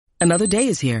Another day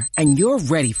is here, and you're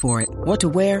ready for it. What to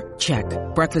wear? Check.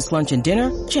 Breakfast, lunch, and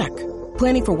dinner? Check.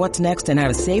 Planning for what's next and how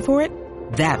to save for it?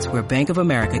 That's where Bank of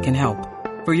America can help.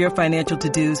 For your financial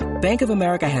to-dos, Bank of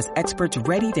America has experts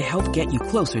ready to help get you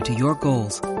closer to your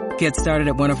goals. Get started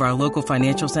at one of our local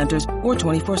financial centers or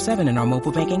 24/7 in our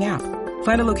mobile banking app.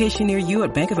 Find a location near you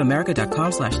at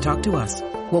bankofamerica.com/talktous.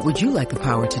 What would you like the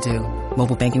power to do?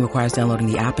 Mobile banking requires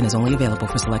downloading the app and is only available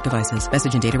for select devices.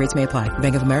 Message and data rates may apply.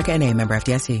 Bank of America N.A., member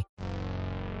FDIC.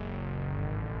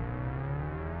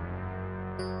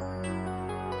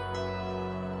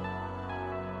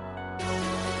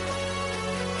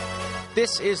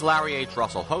 This is Larry H.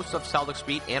 Russell, host of Celtics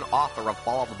Beat and author of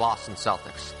Follow the Boston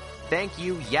Celtics. Thank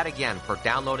you yet again for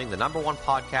downloading the #1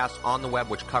 podcast on the web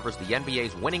which covers the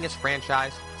NBA's winningest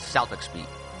franchise, Celtics Beat.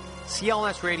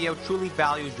 CLNS Radio truly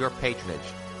values your patronage.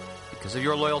 Because of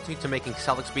your loyalty to making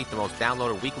Celtics Beat the most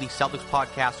downloaded weekly Celtics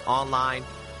podcast online,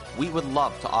 we would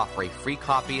love to offer a free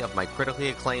copy of my critically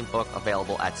acclaimed book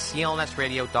available at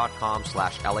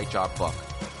clnsradio.com/LHRbook.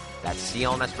 That's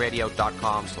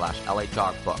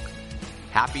clnsradio.com/LHRbook.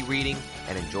 Happy reading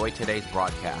and enjoy today's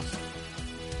broadcast.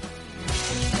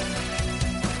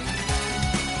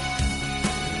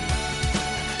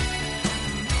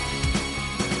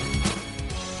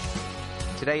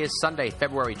 Today is Sunday,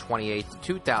 February 28th,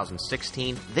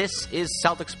 2016. This is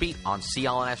Celtics Beat on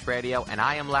CLNS Radio, and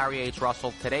I am Larry H.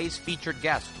 Russell. Today's featured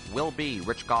guest will be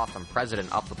Rich Gotham,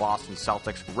 president of the Boston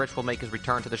Celtics. Rich will make his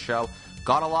return to the show.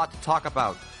 Got a lot to talk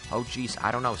about. Oh, geez, I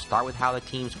don't know. Start with how the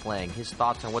team's playing, his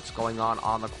thoughts on what's going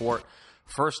on the court.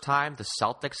 First time the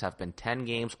Celtics have been 10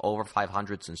 games over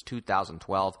 500 since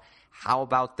 2012. How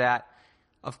about that?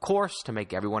 Of course, to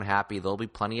make everyone happy, there'll be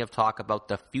plenty of talk about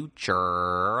the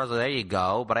future. So there you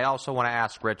go. But I also want to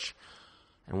ask Rich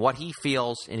and what he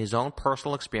feels in his own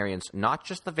personal experience, not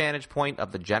just the vantage point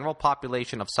of the general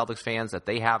population of Celtics fans that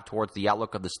they have towards the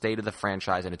outlook of the state of the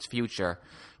franchise and its future,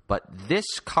 but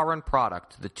this current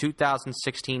product, the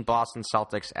 2016 Boston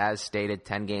Celtics, as stated,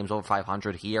 10 games over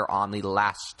 500 here on the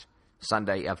last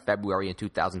Sunday of February in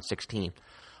 2016.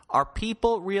 Are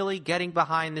people really getting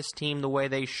behind this team the way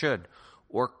they should?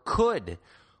 Or could,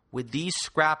 with these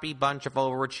scrappy bunch of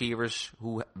overachievers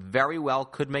who very well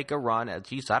could make a run at,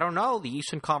 geez, I don't know, the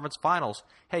Eastern Conference Finals.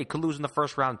 Hey, could lose in the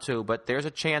first round too, but there's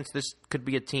a chance this could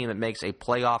be a team that makes a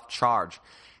playoff charge.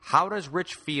 How does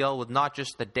Rich feel with not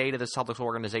just the data the Celtics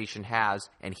organization has,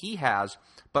 and he has,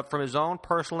 but from his own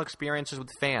personal experiences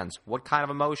with fans? What kind of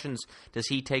emotions does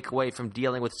he take away from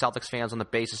dealing with Celtics fans on the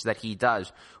basis that he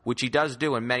does, which he does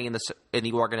do, and many in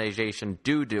the organization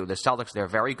do? The Celtics, they're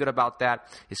very good about that,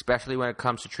 especially when it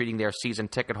comes to treating their season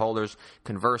ticket holders,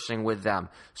 conversing with them.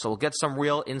 So we'll get some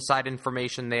real inside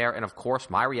information there, and of course,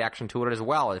 my reaction to it as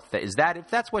well. If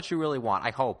that's what you really want,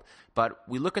 I hope. But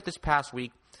we look at this past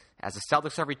week, as the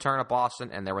Celtics have returned to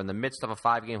Boston, and they're in the midst of a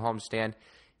 5-game homestand.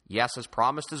 Yes, as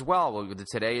promised as well,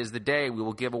 today is the day we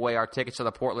will give away our tickets to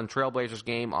the Portland Trailblazers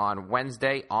game on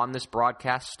Wednesday on this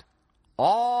broadcast.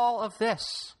 All of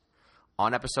this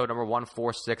on episode number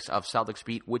 146 of Celtics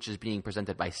Beat, which is being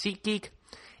presented by SeatGeek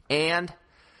and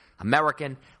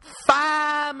American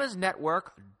Farmers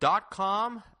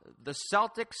Network.com. The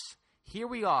Celtics, here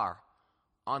we are.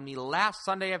 On the last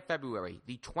Sunday of February,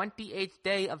 the 28th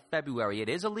day of February. It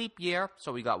is a leap year,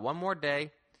 so we got one more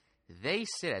day. They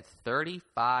sit at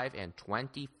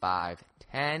 35-25,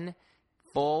 10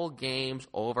 full games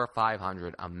over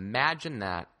 500. Imagine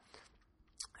that.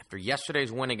 After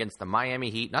yesterday's win against the Miami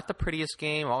Heat, not the prettiest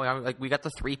game. We got the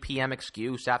 3 p.m.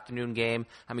 excuse, afternoon game.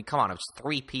 I mean, come on, it was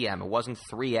 3 p.m. It wasn't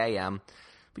 3 a.m.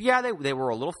 But yeah, they were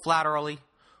a little flat early.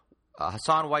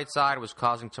 Hassan Whiteside was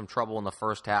causing some trouble in the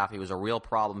first half. He was a real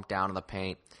problem down in the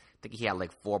paint. I think he had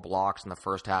like 4 blocks in the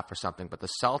first half or something. But the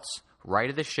Celts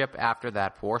righted the ship after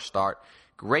that poor start.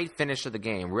 Great finish of the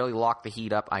game. Really locked the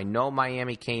Heat up. I know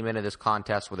Miami came into this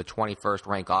contest with a 21st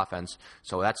ranked offense,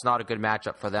 so that's not a good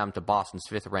matchup for them to Boston's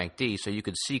 5th ranked D. So you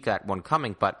could see that one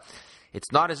coming. But it's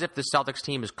not as if the Celtics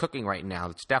team is cooking right now.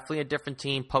 It's definitely a different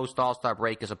team post All-Star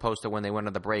break as opposed to when they went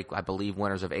to the break, I believe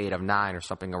winners of 8 of 9 or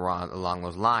something along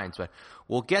those lines. But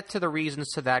we'll get to the reasons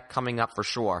to that coming up for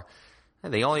sure.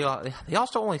 They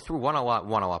also only threw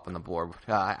 1-0 up on the board.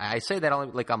 I say that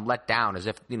only like I'm let down, as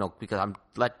if, because I'm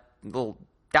a little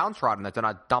downtrodden that they're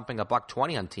not dumping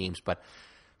 $120 on teams. But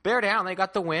bear down, they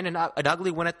got the win, and an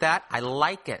ugly win at that. I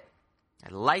like it.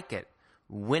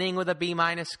 Winning with a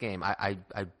B-minus game. I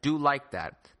do like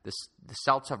that. The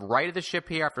Celts have righted the ship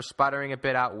here after sputtering a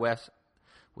bit out west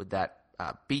with that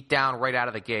beat down right out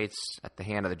of the gates at the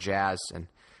hand of the Jazz. And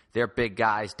their big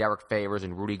guys, Derek Favors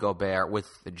and Rudy Gobert, with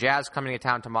the Jazz coming to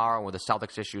town tomorrow and with the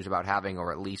Celtics issues about having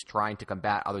or at least trying to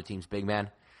combat other teams' big men.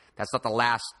 That's not the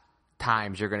last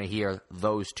times you're going to hear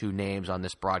those two names on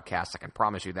this broadcast. I can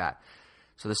promise you that.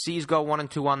 So the C's go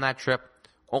 1-2 on that trip.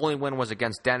 Only win was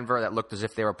against Denver. That looked as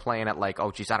if they were playing at an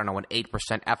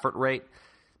 8% effort rate.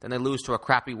 Then they lose to a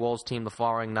crappy Wolves team the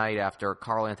following night after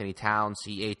Karl-Anthony Towns,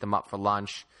 he ate them up for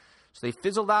lunch. So they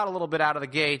fizzled out a little bit out of the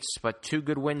gates, but 2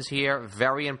 good wins here.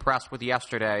 Very impressed with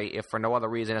yesterday, if for no other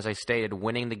reason, as I stated,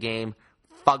 winning the game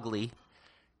fugly.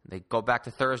 They go back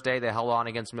to Thursday. They held on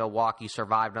against Milwaukee,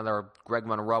 survived another Greg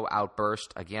Monroe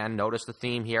outburst. Again, notice the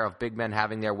theme here of big men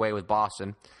having their way with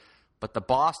Boston. But the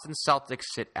Boston Celtics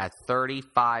sit at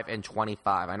 35-25.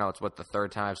 I know it's the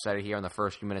third time I've said it here in the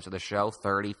first few minutes of the show.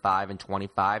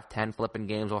 35-25, 10 flipping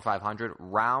games over 500.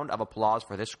 Round of applause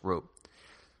for this group.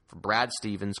 For Brad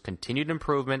Stevens, continued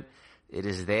improvement. It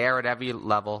is there at every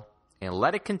level. And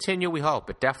let it continue, we hope.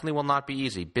 It definitely will not be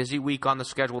easy. Busy week on the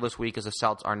schedule this week as the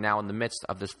Celtics are now in the midst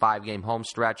of this 5-game home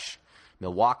stretch.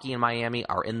 Milwaukee and Miami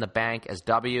are in the bank as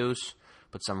W's.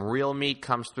 But some real meat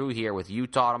comes through here with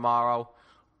Utah tomorrow,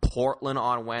 Portland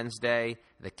on Wednesday,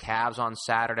 the Cavs on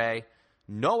Saturday.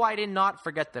 No, I did not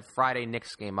forget the Friday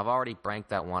Knicks game. I've already branked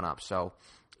that one up. So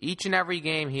each and every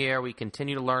game here, we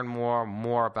continue to learn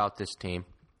more about this team.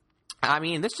 I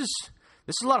mean, this is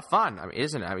a lot of fun,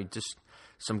 isn't it? Just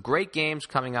some great games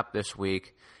coming up this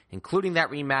week, including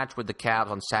that rematch with the Cavs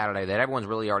on Saturday that everyone's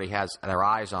really already has their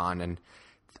eyes on. And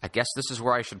I guess this is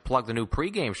where I should plug the new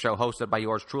pregame show hosted by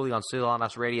yours truly on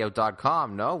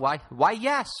CLNSradio.com. No? Why,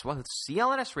 yes. Well, it's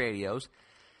CLNS Radio's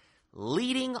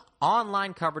leading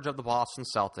online coverage of the Boston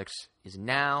Celtics is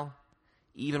now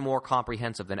even more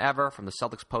comprehensive than ever. From the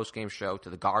Celtics postgame show to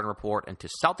the Garden Report and to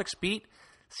Celtics Beat,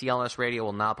 CLNS Radio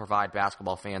will now provide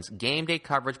basketball fans game day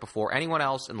coverage before anyone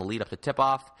else in the lead-up to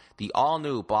tip-off. The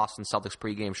all-new Boston Celtics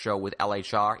pregame show with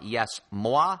LHR, yes,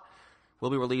 moi, will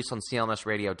be released on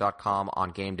CLNSradio.com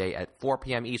on game day at 4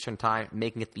 p.m. Eastern Time,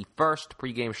 making it the first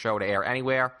pregame show to air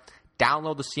anywhere.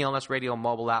 Download the CLNS Radio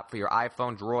mobile app for your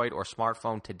iPhone, Droid, or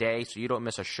smartphone today so you don't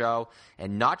miss a show.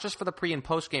 And not just for the pre- and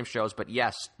post-game shows, but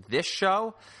yes, this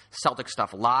show, Celtics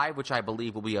Stuff Live, which I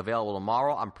believe will be available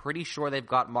tomorrow. I'm pretty sure they've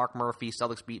got Mark Murphy,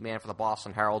 Celtics beat man for the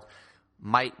Boston Herald.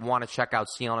 Might want to check out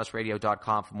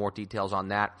CLNSradio.com for more details on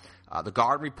that. The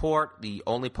Garden Report, the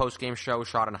only post-game show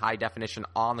shot in high definition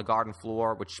on the Garden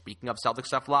floor, which, speaking of Celtics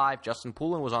Stuff Live, Justin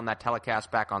Poulin was on that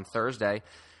telecast back on Thursday.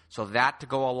 So that to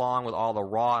go along with all the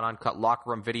raw and uncut locker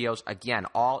room videos, again,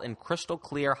 all in crystal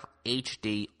clear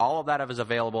HD. All of that is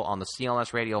available on the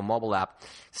CLNS Radio mobile app.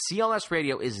 CLNS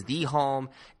Radio is the home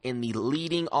and the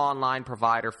leading online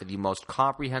provider for the most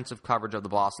comprehensive coverage of the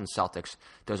Boston Celtics.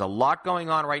 There's a lot going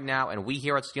on right now, and we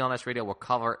here at CLNS Radio will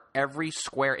cover every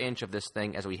square inch of this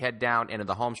thing as we head down into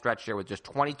the home stretch here with just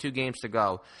 22 games to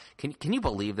go. Can you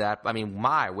believe that? I mean,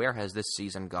 where has this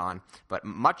season gone? But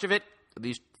much of it,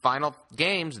 these final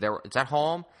games, it's at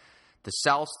home. The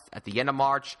Celtics at the end of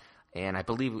March, and I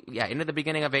believe, into the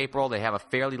beginning of April, they have a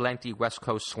fairly lengthy West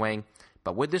Coast swing.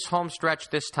 But with this home stretch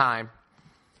this time,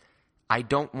 I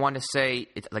don't want to say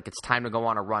it's time to go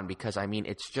on a run because,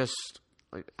 it's just,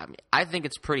 I think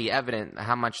it's pretty evident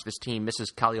how much this team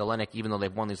misses Kelly Olynyk, even though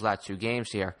they've won these last 2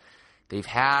 games here. They've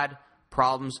had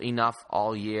problems enough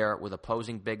all year with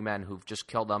opposing big men who've just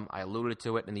killed them. I alluded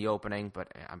to it in the opening, but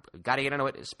I've got to get into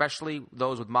it, especially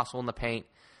those with muscle in the paint.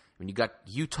 When you got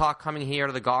Utah coming here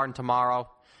to the Garden tomorrow.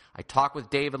 I talked with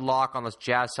David Locke on this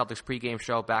Jazz Celtics pregame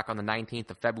show back on the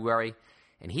 19th of February,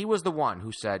 and he was the one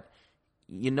who said,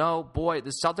 the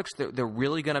Celtics, they're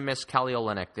really going to miss Kelly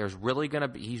Olynyk. He's really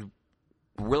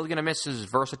going to miss his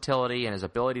versatility and his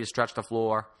ability to stretch the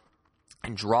floor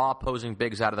and draw opposing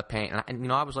bigs out of the paint.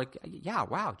 And I was like, yeah,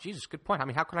 wow, Jesus, good point.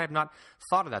 How could I have not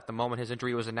thought of that the moment his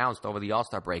injury was announced over the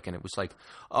All-Star break? And it was like,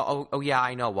 oh yeah,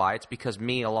 I know why. It's because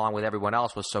me, along with everyone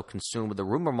else, was so consumed with the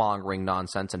rumor-mongering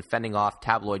nonsense and fending off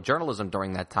tabloid journalism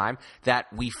during that time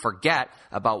that we forget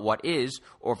about what is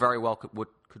or very well could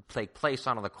take place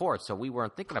on the court. So we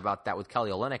weren't thinking about that with Kelly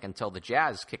Olynyk until the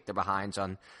Jazz kicked their behinds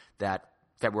on that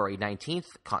February 19th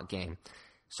game.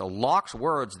 So Locke's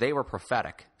words, they were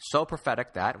prophetic. So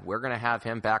prophetic that we're going to have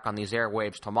him back on these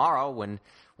airwaves tomorrow when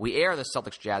we air the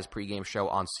Celtics Jazz pregame show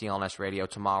on CLNS Radio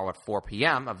tomorrow at 4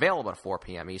 p.m., available at 4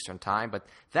 p.m. Eastern Time. But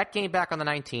that game back on the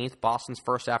 19th, Boston's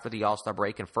first after the All-Star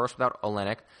break and first without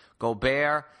Olynyk.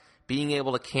 Gobert being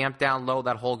able to camp down low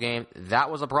that whole game, that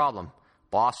was a problem.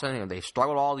 Boston, they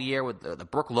struggled all year with the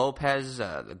Brook Lopez,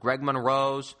 the Greg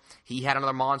Monroes. He had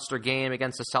another monster game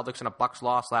against the Celtics in a Bucks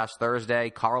loss last Thursday.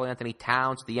 Karl-Anthony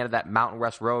Towns at the end of that Mountain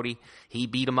West roadie. He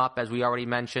beat him up, as we already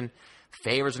mentioned.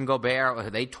 Favors and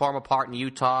Gobert, they tore him apart in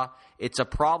Utah. It's a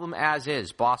problem as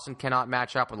is. Boston cannot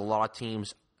match up with a lot of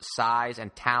teams size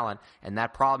and talent, and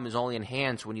that problem is only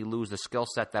enhanced when you lose the skill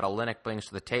set that Olynyk brings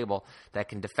to the table that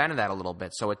can defend that a little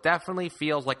bit. So it definitely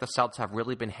feels like the Celtics have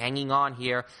really been hanging on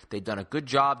here. They've done a good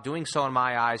job doing so in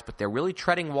my eyes, but they're really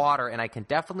treading water, and I can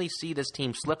definitely see this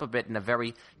team slip a bit in a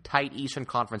very tight Eastern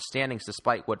Conference standings,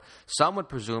 despite what some would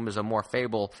presume is a more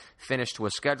favorable finish to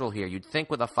a schedule here. You'd think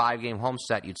with a 5-game home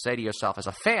set, you'd say to yourself as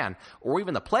a fan, or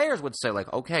even the players would say,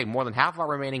 like, okay, more than half of our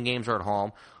remaining games are at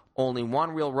home. Only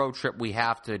one real road trip we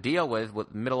have to deal with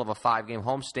middle of a 5-game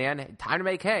homestand. Time to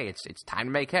make hay. It's time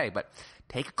to make hay. But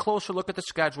take a closer look at the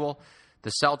schedule.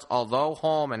 The Celtics, although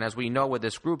home, and as we know with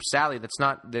this group, sadly, that's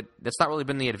not really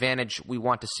been the advantage we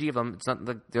want to see of them.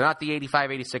 They're not the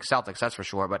 85-86 Celtics, that's for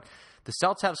sure. But the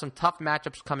Celtics have some tough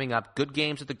matchups coming up, good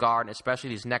games at the Garden, especially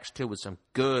these next two with some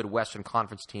good Western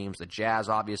Conference teams. The Jazz,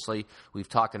 obviously, we've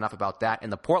talked enough about that.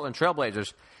 And the Portland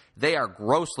Trailblazers, they are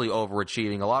grossly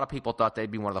overachieving. A lot of people thought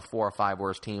they'd be one of the 4 or 5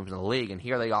 worst teams in the league, and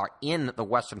here they are in the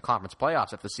Western Conference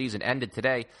playoffs. If the season ended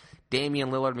today,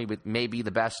 Damian Lillard may be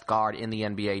the best guard in the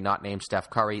NBA, not named Steph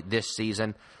Curry, this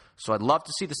season. So I'd love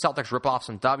to see the Celtics rip off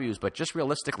some W's, but just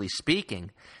realistically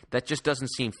speaking, that just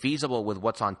doesn't seem feasible with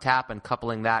what's on tap, and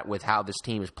coupling that with how this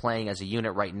team is playing as a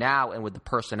unit right now and with the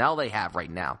personnel they have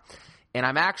right now. And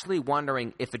I'm actually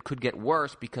wondering if it could get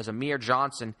worse, because Amir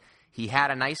Johnson, he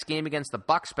had a nice game against the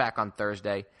Bucks back on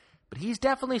Thursday, but he's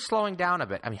definitely slowing down a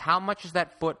bit. I mean, how much is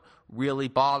that foot really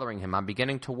bothering him? I'm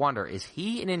beginning to wonder, is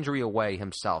he an injury away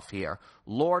himself here?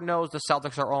 Lord knows the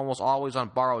Celtics are almost always on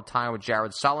borrowed time with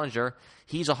Jared Sullinger.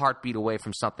 He's a heartbeat away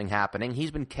from something happening.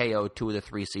 He's been KO'd 2 of the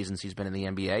 3 seasons he's been in the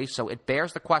NBA, so it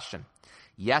bears the question.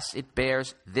 Yes, it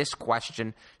bears this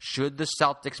question. Should the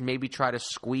Celtics maybe try to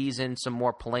squeeze in some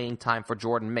more playing time for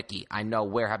Jordan Mickey? I know,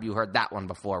 where have you heard that one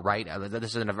before, right?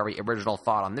 This isn't a very original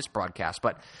thought on this broadcast,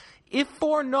 but if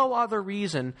for no other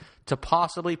reason to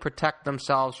possibly protect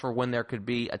themselves for when there could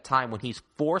be a time when he's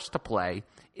forced to play,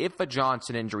 if a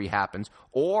Johnson injury happens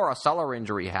or a Suller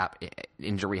injury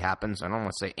happens, I don't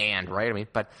want to say right? I mean,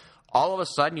 but all of a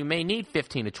sudden you may need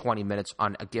 15 to 20 minutes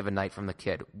on a given night from the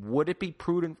kid. Would it be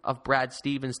prudent of Brad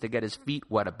Stevens to get his feet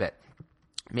wet a bit?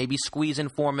 Maybe squeeze in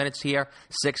 4 minutes here,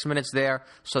 6 minutes there,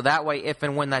 so that way if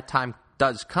and when that time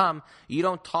does come, you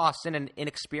don't toss in an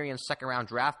inexperienced second-round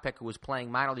draft pick who was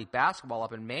playing minor league basketball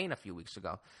up in Maine a few weeks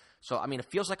ago. So, I mean, it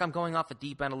feels like I'm going off the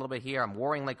deep end a little bit here. I'm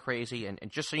worrying like crazy. And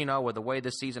just so you know, with the way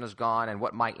this season has gone and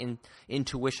what my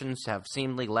intuitions have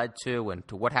seemingly led to and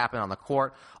to what happened on the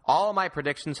court, all of my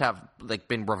predictions have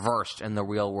been reversed in the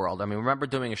real world. I mean, remember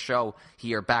doing a show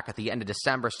here back at the end of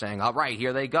December saying, all right,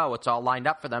 here they go. It's all lined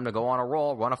up for them to go on a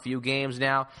roll, run a few games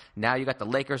now. Now you got the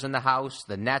Lakers in the house,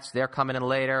 the Nets, they're coming in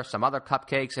later, some other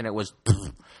cupcakes, and it was...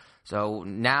 So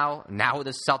now with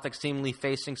the Celtics seemingly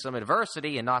facing some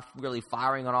adversity and not really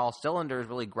firing on all cylinders,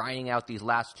 really grinding out these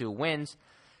last 2 wins,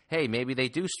 hey, maybe they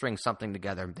do string something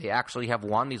together. They actually have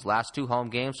won these last 2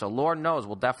 home games, so Lord knows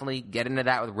we'll definitely get into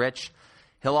that with Rich.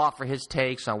 He'll offer his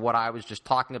takes on what I was just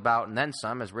talking about and then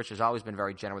some, as Rich has always been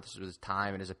very generous with his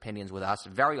time and his opinions with us.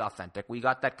 Very authentic. We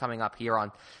got that coming up here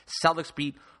on Celtics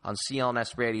Beat on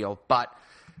CLNS Radio, but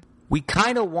we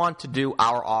kind of want to do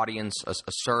our audience a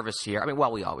service here. I mean,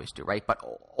 well, we always do, right? But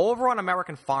over on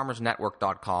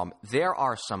AmericanFarmersNetwork.com, there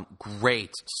are some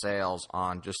great sales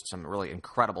on just some really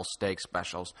incredible steak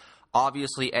specials.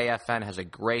 Obviously, AFN has a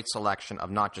great selection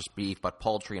of not just beef, but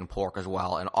poultry and pork as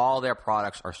well. And all their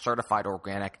products are certified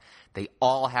organic. They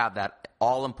all have that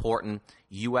all-important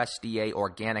USDA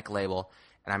organic label.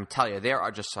 And I'm telling you, there are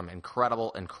just some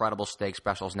incredible, incredible steak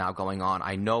specials now going on.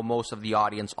 I know most of the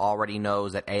audience already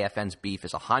knows that AFN's beef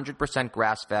is 100%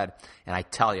 grass-fed. And I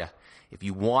tell you, if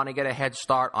you want to get a head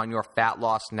start on your fat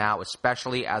loss now,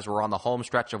 especially as we're on the home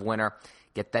stretch of winter,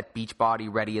 get that beach body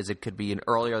ready, as it could be an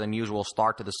earlier than usual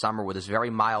start to the summer with this very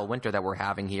mild winter that we're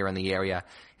having here in the area.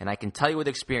 And I can tell you with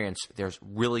experience, there's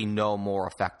really no more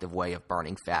effective way of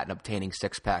burning fat and obtaining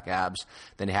six-pack abs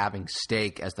than having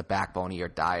steak as the backbone of your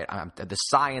diet. The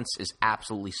science is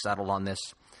absolutely settled on this.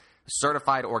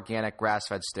 Certified organic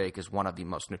grass-fed steak is one of the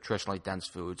most nutritionally dense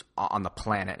foods on the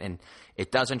planet, and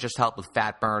it doesn't just help with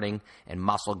fat burning and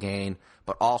muscle gain,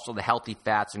 but also the healthy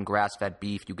fats in grass-fed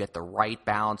beef. You get the right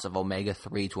balance of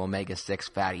omega-3 to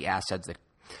omega-6 fatty acids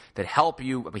that help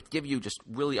you, give you just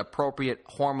really appropriate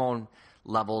hormone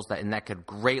levels that could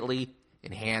greatly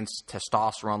enhance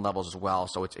testosterone levels as well.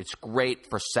 So it's great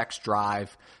for sex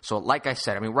drive. So like I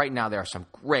said, right now there are some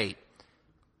great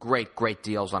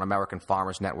deals on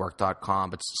AmericanFarmersNetwork.com,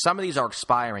 but some of these are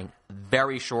expiring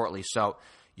very shortly, so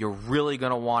you're really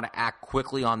going to want to act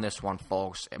quickly on this one,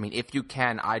 folks. If you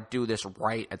can, I'd do this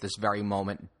right at this very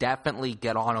moment. Definitely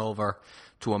get on over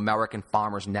to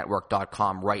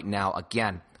AmericanFarmersNetwork.com right now.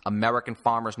 Again,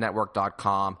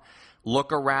 AmericanFarmersNetwork.com.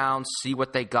 Look around, see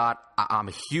what they got. I'm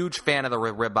a huge fan of the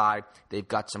ribeye. They've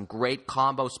got some great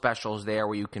combo specials there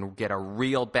where you can get a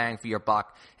real bang for your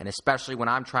buck, and especially when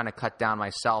I'm trying to cut down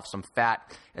myself some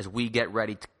fat as we get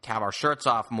ready to have our shirts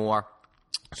off more.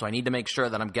 So I need to make sure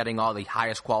that I'm getting all the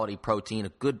highest quality protein, a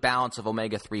good balance of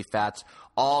omega-3 fats,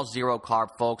 all zero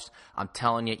carb, folks. I'm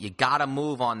telling you, you got to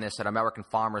move on this at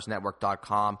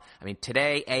AmericanFarmersNetwork.com. I mean,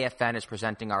 today AFN is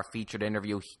presenting our featured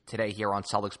interview today here on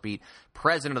Celtics Beat.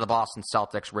 President of the Boston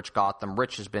Celtics, Rich Gotham.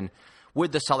 Rich has been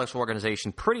with the Celtics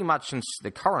organization pretty much since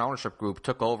the current ownership group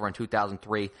took over in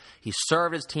 2003. He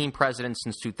served as team president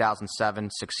since 2007,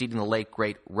 succeeding the late,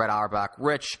 great Red Auerbach.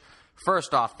 Rich,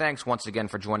 first off, thanks once again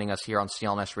for joining us here on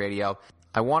CLNS Radio.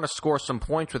 I want to score some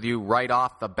points with you right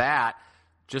off the bat.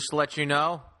 Just to let you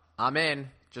know, I'm in.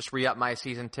 Just re-up my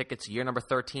season tickets. Year number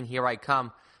 13, here I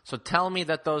come. So tell me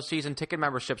that those season ticket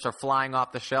memberships are flying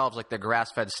off the shelves like they're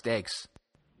grass-fed steaks.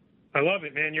 I love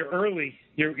it, man. You're early.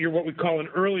 You're what we call an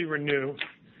early renew,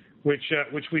 which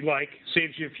we like.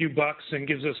 Saves you a few bucks and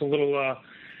gives us a little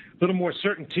more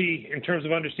certainty in terms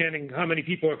of understanding how many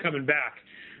people are coming back.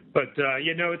 But,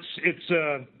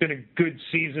 it's been a good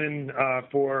season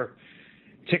for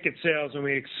ticket sales, and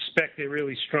we expect a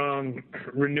really strong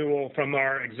renewal from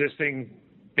our existing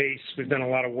base. We've done a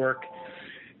lot of work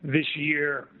this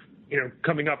year,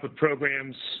 coming up with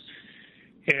programs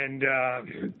and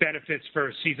benefits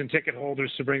for season ticket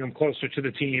holders to bring them closer to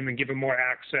the team and give them more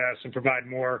access and provide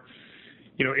more,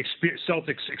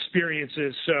 Celtics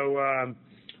experiences. So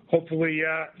hopefully,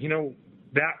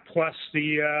 that plus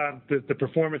the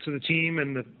performance of the team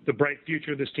and the bright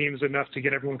future of this team is enough to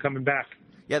get everyone coming back.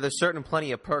 Yeah, there's certainly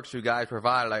plenty of perks you guys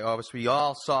provided. We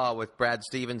all saw with Brad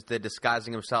Stevens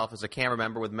disguising himself as a camera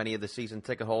member with many of the season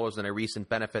ticket holders and a recent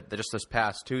benefit just this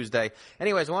past Tuesday.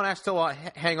 Anyways, I want to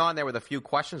hang on there with a few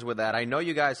questions with that. I know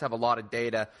you guys have a lot of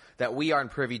data that we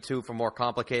aren't privy to for more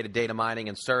complicated data mining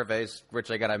and surveys, which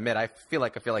I got to admit, I feel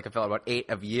like about 8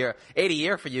 a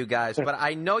year for you guys. But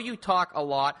I know you talk a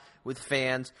lot with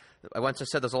fans. I once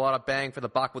said there's a lot of bang for the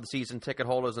buck with season ticket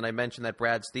holders, and I mentioned that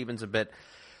Brad Stevens a bit.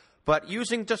 But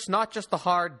using not just the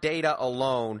hard data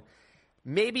alone,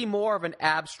 maybe more of an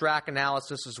abstract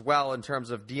analysis as well in terms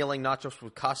of dealing not just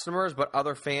with customers but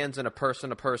other fans on a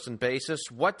person-to-person basis.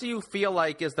 What do you feel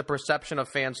like is the perception of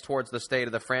fans towards the state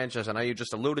of the franchise? I know you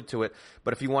just alluded to it,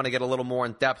 but if you want to get a little more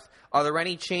in depth, are there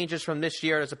any changes from this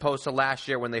year as opposed to last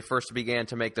year when they first began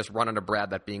to make this run under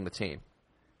Brad, that being the team?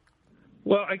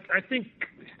 Well, I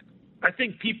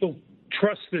think people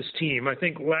trust this team. I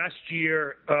think last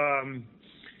year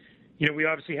we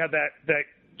obviously had that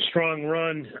strong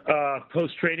run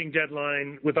post-trading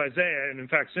deadline with Isaiah. And, in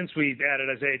fact, since we've added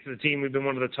Isaiah to the team, we've been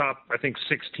one of the top, 6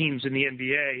 teams in the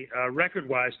NBA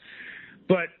record-wise.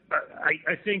 But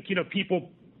I think, people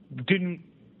didn't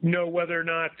know whether or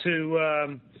not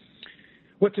to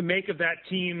what to make of that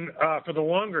team for the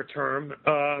longer term,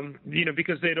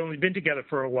 because they'd only been together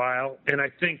for a while. And I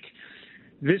think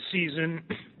this season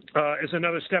is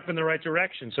another step in the right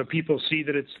direction. So people see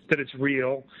that it's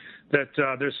real, that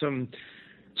there's some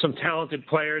talented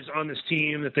players on this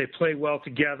team, that they play well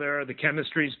together. The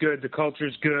chemistry's good. The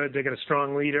culture's good. They got a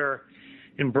strong leader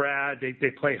in Brad.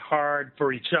 They play hard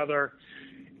for each other.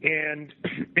 And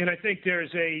I think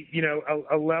there's a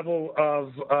level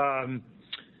of, I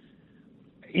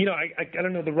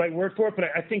don't know the right word for it, but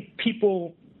I think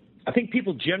people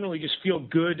generally just feel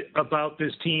good about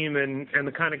this team and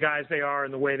the kind of guys they are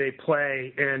and the way they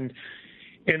play. And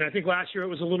I think last year it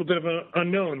was a little bit of an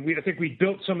unknown. I think we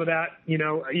built some of that,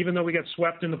 even though we got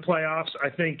swept in the playoffs. I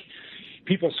think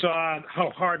people saw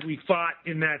how hard we fought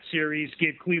in that series,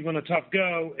 gave Cleveland a tough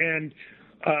go. And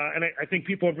I think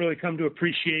people have really come to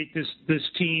appreciate this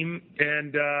team.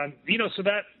 And, so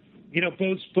that,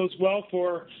 bodes well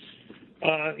for,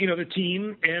 the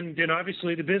team and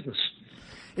obviously the business.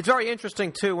 It's very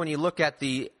interesting, too, when you look at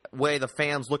the way the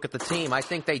fans look at the team. I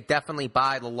think they definitely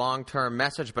buy the long-term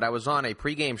message, but I was on a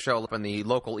pregame show up in the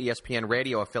local ESPN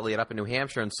radio affiliate up in New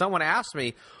Hampshire, and someone asked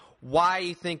me why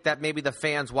you think that maybe the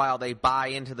fans, while they buy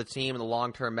into the team and the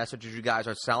long-term messages you guys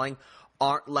are selling,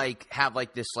 aren't have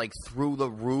this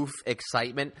through-the-roof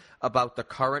excitement about the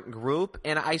current group.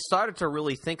 And I started to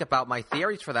really think about my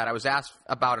theories for that. I was asked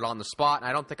about it on the spot, and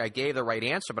I don't think I gave the right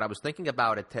answer, but I was thinking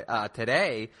about it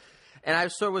today. And I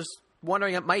sort of was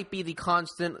wondering, it might be the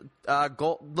constant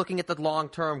goal, looking at the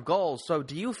long-term goals. So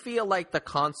do you feel like the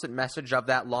constant message of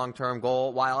that long-term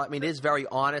goal, while, it is very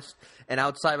honest and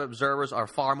outside observers are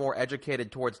far more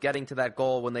educated towards getting to that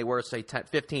goal when they were, say, 10,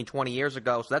 15, 20 years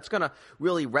ago. So that's going to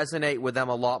really resonate with them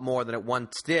a lot more than it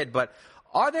once did. But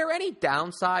Are there any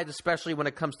downsides, especially when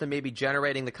it comes to maybe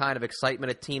generating the kind of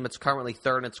excitement a team that's currently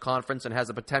third in its conference and has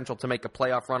the potential to make a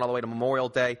playoff run all the way to Memorial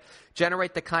Day,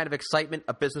 generate the kind of excitement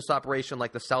a business operation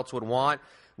like the Celts would want,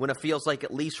 when it feels like,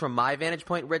 at least from my vantage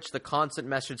point, Rich, the constant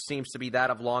message seems to be that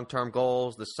of long-term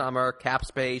goals, the summer, cap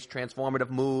space, transformative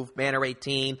move, Banner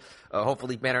 18,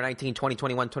 hopefully Banner 19, 20,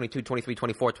 21, 22, 23,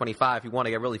 24, 25, if you want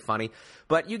to get really funny.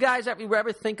 But you guys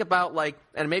ever think about, like,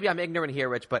 and maybe I'm ignorant here,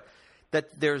 Rich, but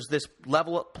that there's this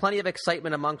level, plenty of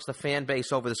excitement amongst the fan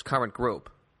base over this current group?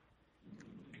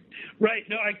 Right.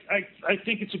 No, I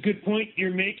think it's a good point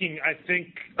you're making. I think,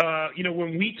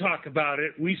 when we talk about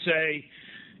it, we say,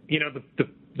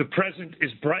 the present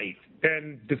is bright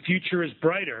and the future is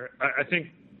brighter. I think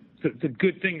the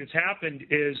good thing that's happened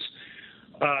is,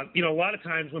 a lot of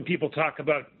times when people talk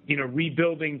about,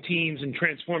 rebuilding teams and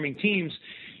transforming teams,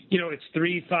 it's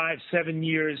 3, 5, 7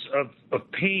 years of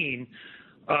pain.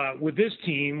 With this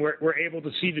team, we're able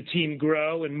to see the team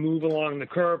grow and move along the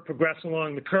curve, progress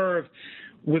along the curve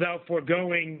without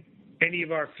foregoing any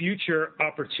of our future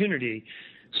opportunity.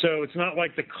 So it's not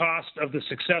like the cost of the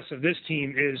success of this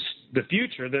team is the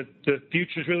future. The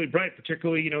future is really bright,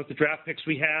 particularly, with the draft picks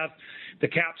we have, the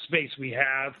cap space we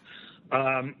have,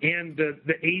 and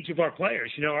the age of our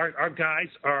players. Our guys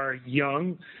are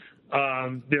young.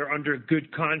 They're under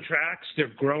good contracts.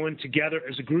 They're growing together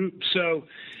as a group. So,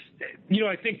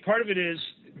 I think part of it is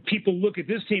people look at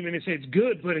this team and they say it's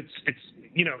good, but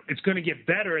it's going to get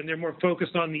better, and they're more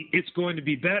focused on the it's going to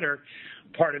be better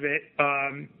part of it,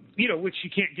 which you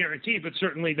can't guarantee, but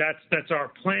certainly that's our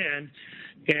plan.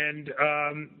 And,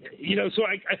 so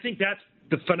I think that's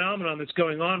the phenomenon that's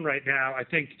going on right now. I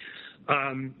think,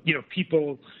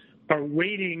 people are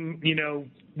waiting,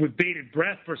 with bated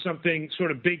breath for something sort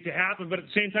of big to happen, but at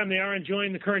the same time, they are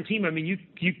enjoying the current team. I mean,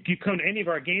 you come to any of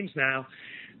our games now,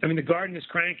 I mean, the Garden is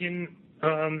cranking,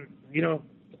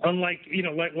 unlike,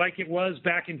 like it was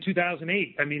back in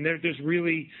 2008. I mean, there's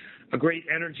really a great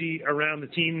energy around the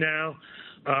team now.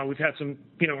 We've had some,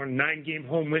 a 9-game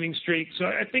home winning streak. So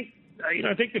I think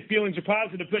the feelings are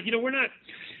positive, but, we're not,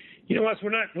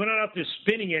 we're not out there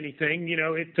spinning anything.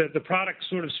 The product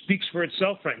sort of speaks for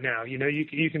itself right now.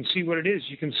 You can see what it is.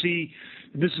 You can see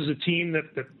this is a team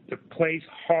that plays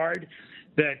hard,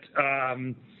 that,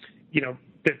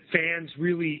 that fans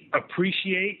really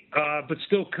appreciate, but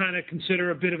still kind of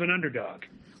consider a bit of an underdog.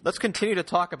 Let's continue to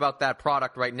talk about that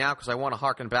product right now, because I want to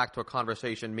harken back to a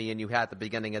conversation me and you had at the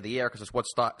beginning of the year, because it's what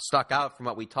stuck out from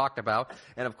what we talked about.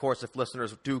 And, of course, if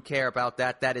listeners do care about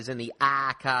that is in the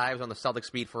archives on the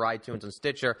Celtics Beat for iTunes and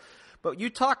Stitcher. But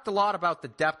you talked a lot about the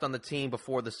depth on the team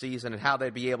before the season and how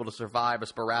they'd be able to survive a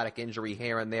sporadic injury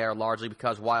here and there, largely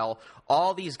because while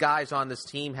all these guys on this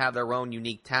team have their own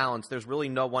unique talents, there's really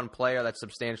no one player that's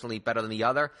substantially better than the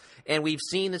other. And we've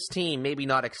seen this team maybe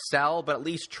not excel, but at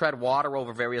least tread water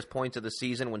over various points of the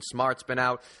season when Smart's been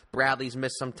out, Bradley's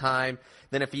missed some time.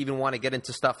 Then if you even want to get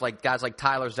into stuff like guys like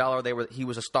Tyler Zeller, he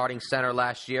was a starting center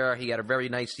last year. He had a very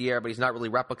nice year, but he's not really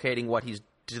replicating what he's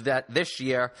that this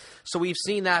year. So we've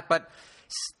seen that, but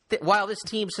while this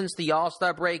team since the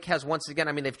All-Star break has once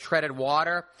again, they've treaded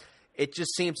water, it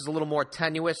just seems it's a little more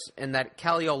tenuous in that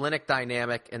Kelly Olynyk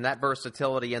dynamic and that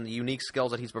versatility and the unique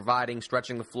skills that he's providing,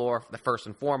 stretching the floor, the first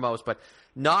and foremost, but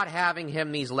not having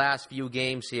him these last few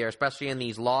games here, especially in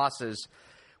these losses,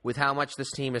 with how much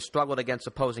this team has struggled against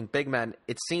opposing big men,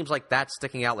 it seems like that's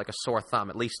sticking out like a sore thumb,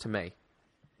 at least to me.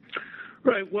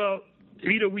 Right. Well,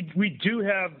 we do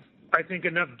have, I think,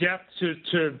 enough depth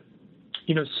to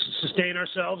sustain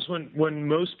ourselves when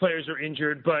most players are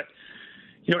injured. But,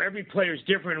 every player is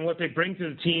different, and what they bring to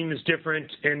the team is different.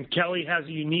 And Kelly has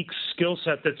a unique skill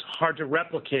set that's hard to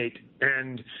replicate.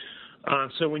 And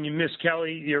so when you miss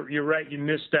Kelly, you're right, you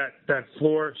miss that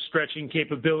floor stretching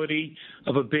capability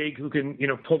of a big who can,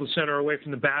 pull the center away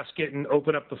from the basket and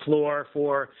open up the floor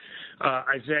for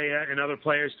Isaiah and other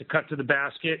players to cut to the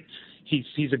basket.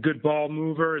 He's a good ball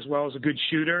mover as well as a good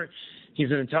shooter. He's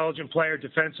an intelligent player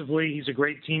defensively. He's a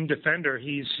great team defender.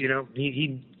 He's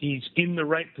in the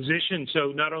right position.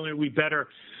 So not only are we better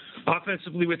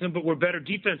offensively with him, but we're better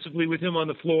defensively with him on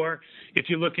the floor. If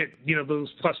you look at, those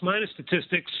plus-minus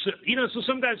statistics, so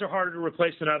some guys are harder to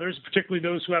replace than others, particularly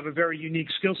those who have a very unique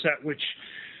skill set, which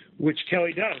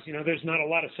Kelly does. There's not a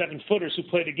lot of 7-footers who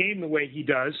play the game the way he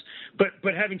does.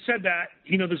 But having said that,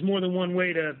 there's more than one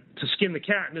way to skin the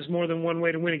cat, and there's more than one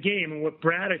way to win a game. And what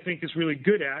Brad, I think, is really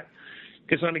good at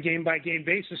is on a game-by-game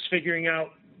basis figuring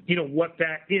out, what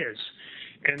that is.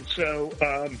 And so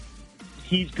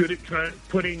he's good at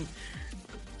putting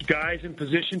guys in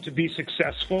position to be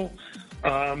successful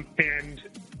and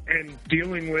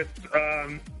dealing with,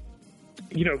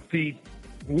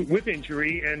 with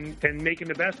injury and making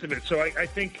the best of it. So I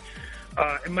think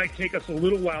it might take us a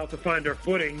little while to find our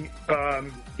footing,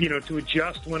 to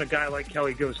adjust when a guy like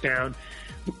Kelly goes down.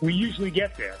 We usually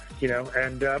get there,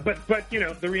 but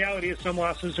the reality is some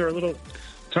losses are a little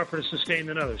tougher to sustain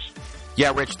than others.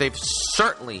 Yeah, Rich, they've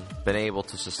certainly been able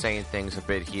to sustain things a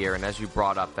bit here, and as you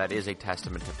brought up, that is a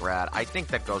testament to Brad. I think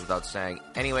that goes without saying.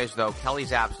 Anyways, though,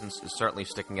 Kelly's absence is certainly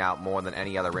sticking out more than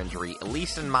any other injury, at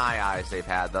least in my eyes, they've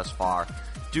had thus far,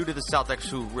 due to the Celtics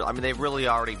they've really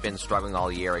already been struggling all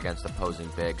year against opposing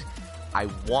bigs. I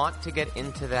want to get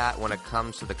into that when it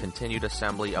comes to the continued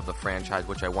assembly of the franchise,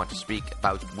 which I want to speak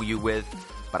about you with.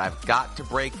 But I've got to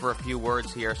break for a few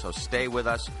words here, so stay with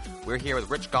us. We're here with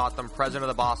Rich Gotham, president of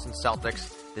the Boston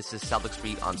Celtics. This is Celtics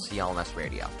Beat on CLNS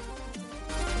Radio.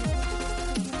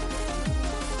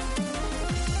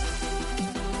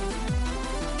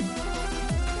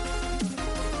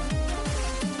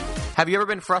 Have you ever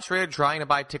been frustrated trying to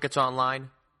buy tickets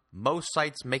online? Most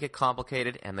sites make it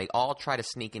complicated, and they all try to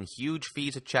sneak in huge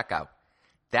fees at checkout.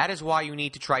 That is why you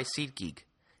need to try SeatGeek.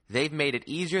 They've made it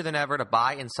easier than ever to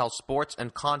buy and sell sports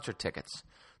and concert tickets.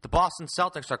 The Boston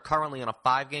Celtics are currently on a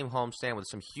 5-game homestand with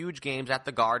some huge games at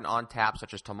the Garden on tap,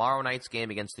 such as tomorrow night's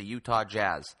game against the Utah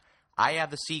Jazz. I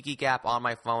have the SeatGeek app on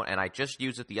my phone, and I just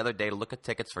used it the other day to look at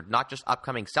tickets for not just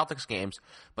upcoming Celtics games,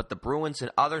 but the Bruins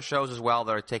and other shows as well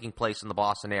that are taking place in the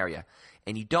Boston area.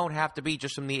 And you don't have to be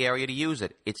just from the area to use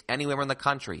it. It's anywhere in the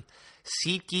country.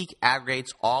 SeatGeek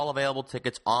aggregates all available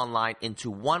tickets online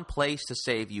into one place to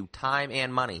save you time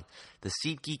and money. The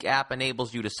SeatGeek app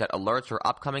enables you to set alerts for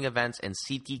upcoming events, and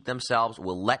SeatGeek themselves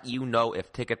will let you know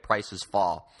if ticket prices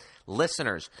fall.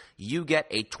 Listeners, you get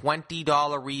a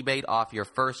 $20 rebate off your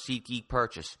first SeatGeek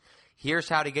purchase. Here's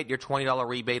how to get your $20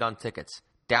 rebate on tickets.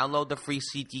 Download the free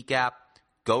SeatGeek app,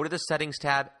 go to the Settings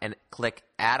tab, and click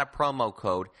Add a Promo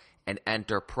Code, and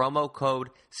enter promo code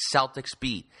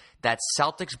CelticsBeat. That's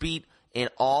CelticsBeat in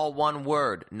all one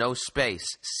word, no space.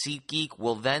 SeatGeek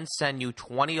will then send you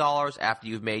 $20 after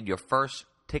you've made your first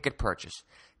ticket purchase.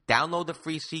 Download the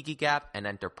free SeatGeek app and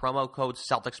enter promo code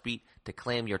CelticsBeat to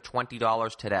claim your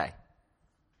 $20 today.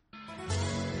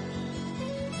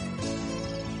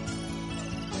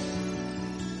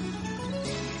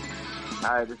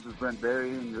 Hi, this is Brent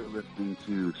Berry, and you're listening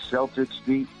to Celtics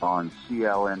Beat on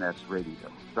CLNS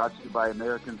Radio. Brought to you by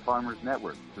American Farmers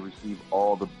Network. To receive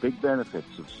all the big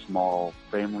benefits of small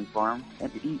family farms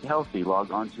and to eat healthy,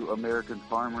 log on to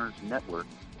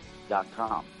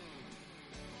AmericanFarmersNetwork.com.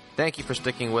 Thank you for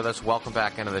sticking with us. Welcome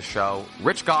back into the show.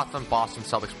 Rich Gotham, Boston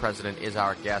Celtics president, is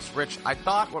our guest. Rich, I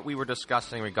thought what we were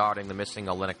discussing regarding the missing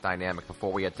Olynyk dynamic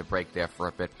before we had to break there for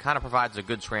a bit kind of provides a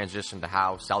good transition to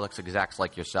how Celtics execs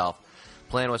like yourself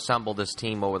plan to assemble this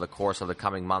team over the course of the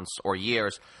coming months or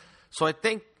years. So I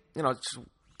think, to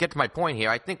get to my point here,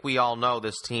 I think we all know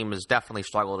this team has definitely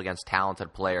struggled against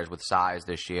talented players with size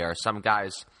this year. Some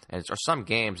guys, or some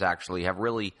games actually, have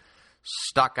really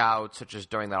stuck out, such as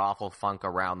during that awful funk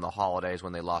around the holidays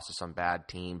when they lost to some bad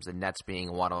teams, the Nets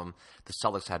being one of them. The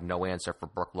Celtics had no answer for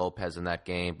Brook Lopez in that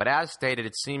game. But as stated,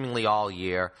 it's seemingly all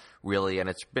year, really, and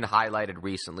it's been highlighted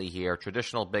recently here.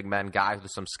 Traditional big men, guys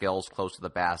with some skills close to the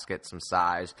basket, some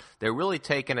size. They're really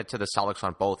taking it to the Celtics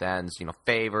on both ends.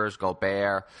 Favors,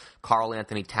 Gobert, Karl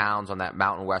Anthony Towns on that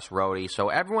Mountain West roadie. So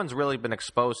everyone's really been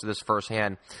exposed to this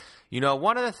firsthand.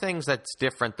 One of the things that's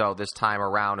different, though, this time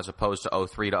around as opposed to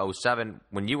 03 to 07,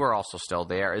 when you were also still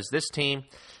there, is this team,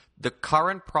 the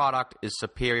current product is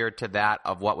superior to that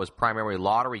of what was primarily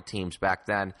lottery teams back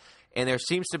then, and there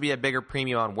seems to be a bigger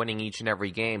premium on winning each and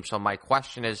every game. So my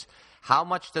question is, how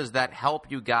much does that help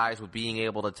you guys with being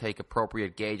able to take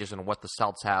appropriate gauges on what the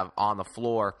Celts have on the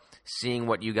floor, seeing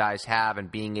what you guys have, and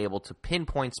being able to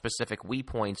pinpoint specific weak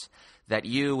points that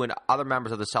you and other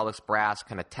members of the Celtics brass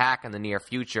can attack in the near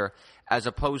future, as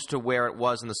opposed to where it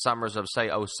was in the summers of, say,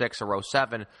 06 or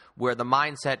 07, where the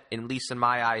mindset, at least in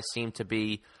my eyes, seemed to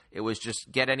be it was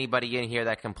just get anybody in here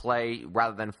that can play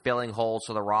rather than filling holes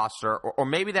to the roster. Or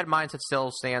maybe that mindset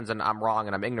still stands and I'm wrong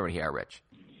and I'm ignorant here, Rich.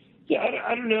 Yeah,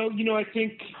 I don't know. I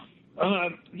think,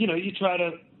 you try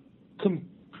to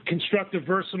construct a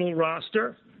versatile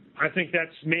roster. I think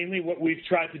that's mainly what we've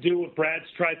tried to do, what Brad's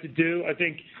tried to do. I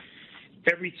think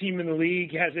every team in the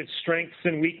league has its strengths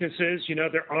and weaknesses.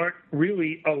 There aren't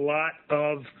really a lot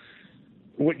of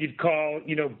what you'd call,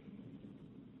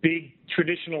 big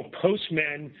traditional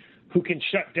postmen who can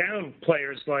shut down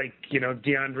players like,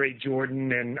 DeAndre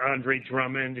Jordan and Andre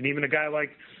Drummond, and even a guy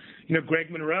like,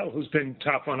 Greg Monroe, who's been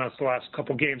tough on us the last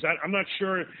couple games. I'm not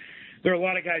sure there are a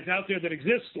lot of guys out there that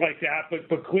exist like that, but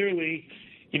clearly,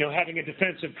 having a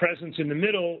defensive presence in the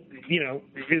middle,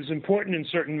 is important in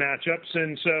certain matchups.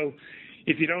 And so,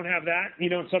 if you don't have that,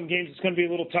 in some games it's going to be a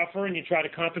little tougher, and you try to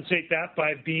compensate that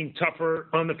by being tougher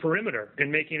on the perimeter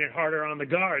and making it harder on the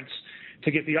guards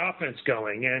to get the offense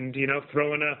going, and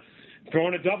throwing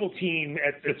a double team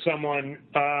at someone,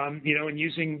 and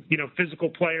using physical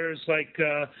players like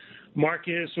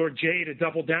Marcus or Jay to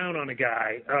double down on a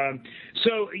guy.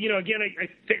 So again,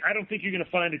 I don't think you're going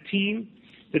to find a team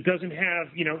that doesn't have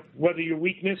whether your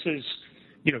weakness is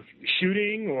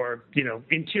shooting or,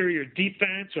 interior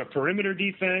defense or perimeter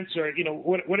defense or,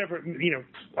 whatever,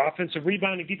 offensive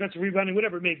rebounding, defensive rebounding,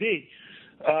 whatever it may be.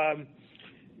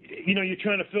 You're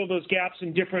trying to fill those gaps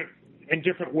in different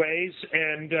ways.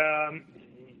 And,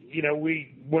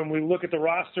 when we look at the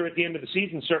roster at the end of the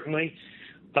season, certainly,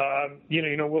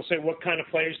 we'll say what kind of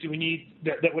players do we need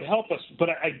that would help us. But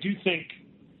I do think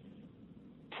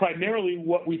primarily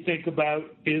what we think about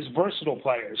is versatile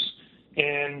players.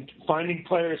 And finding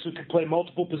players who can play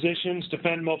multiple positions,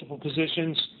 defend multiple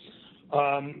positions,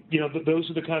 those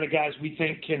are the kind of guys we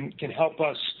think can help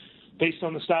us based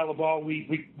on the style of ball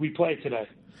we play today.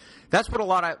 That's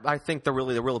what I think the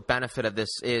real benefit of this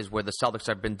is, where the Celtics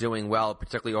have been doing well,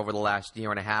 particularly over the last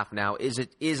year and a half now, is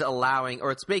it is allowing,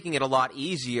 or it's making it a lot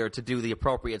easier to do the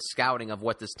appropriate scouting of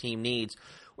what this team needs.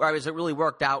 Whereas it really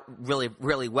worked out really,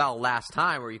 really well last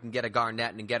time, where you can get a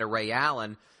Garnett and get a Ray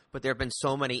Allen. But there have been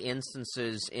so many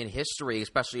instances in history,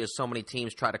 especially as so many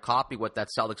teams try to copy what that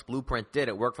Celtics blueprint did.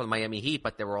 It worked for the Miami Heat,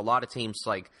 but there were a lot of teams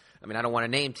I don't want to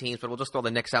name teams, but we'll just throw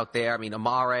the Knicks out there.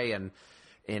 Amare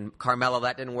and Carmelo,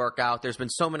 that didn't work out. There's been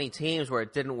so many teams where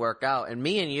it didn't work out. And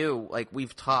me and you,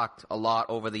 we've talked a lot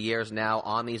over the years now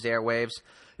on these airwaves.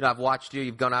 I've watched you.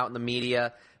 You've gone out in the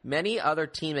media. Many other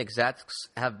team execs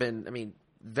have been,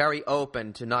 very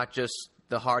open to not just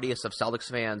the hardiest of Celtics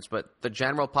fans, but the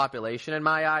general population in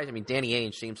my eyes. Danny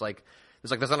Ainge seems like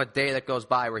there's not a day that goes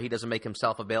by where he doesn't make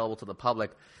himself available to the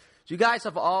public. So you guys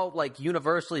have all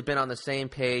universally been on the same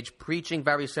page, preaching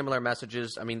very similar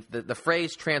messages. The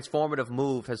phrase transformative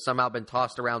move has somehow been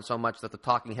tossed around so much that the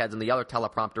talking heads and the other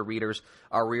teleprompter readers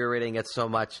are reiterating it so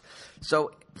much.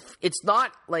 So it's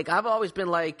not I've always been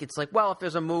well, if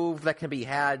there's a move that can be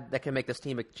had that can make this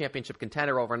team a championship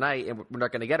contender overnight, and we're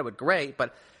not going to get it, great.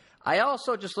 But I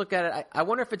also just look at it, I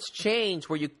wonder if it's changed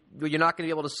where you're not going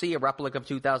to be able to see a replica of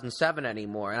 2007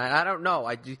 anymore. And I don't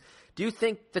know. Do you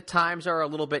think the times are a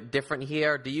little bit different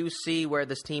here? Do you see where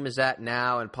this team is at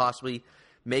now and possibly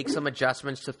make some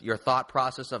adjustments to your thought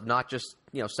process of not just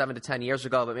 7 to 10 years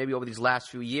ago, but maybe over these last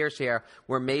few years here,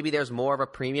 where maybe there's more of a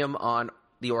premium on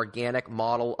the organic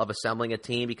model of assembling a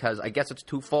team? Because I guess it's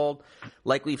twofold.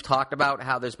 Like we've talked about,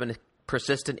 how there's been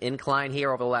persistent incline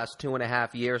here over the last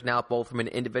 2.5 years now, both from an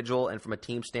individual and from a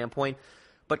team standpoint.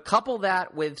 But couple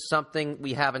that with something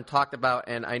we haven't talked about,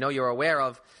 and I know you're aware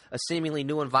of, a seemingly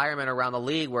new environment around the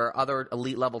league where other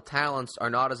elite-level talents are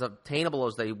not as obtainable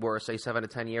as they were, say, 7 to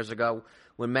 10 years ago,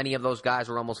 when many of those guys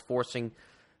were almost forcing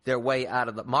their way out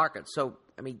of the market. So,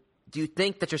 do you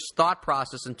think that your thought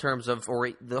process in terms of, or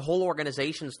the whole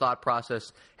organization's thought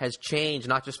process has changed,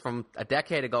 not just from a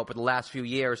decade ago, but the last few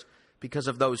years, because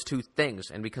of those two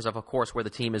things, and because of course, where the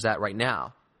team is at right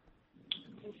now?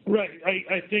 Right.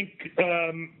 I think the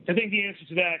answer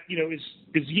to that,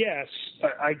 is yes.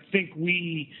 I think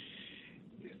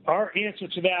our answer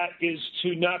to that is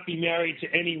to not be married to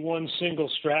any one single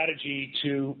strategy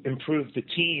to improve the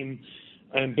team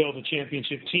and build a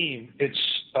championship team. It's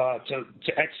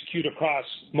to execute across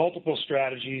multiple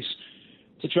strategies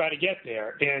to try to get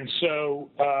there. And so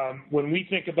when we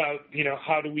think about,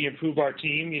 how do we improve our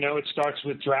team, it starts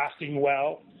with drafting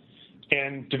well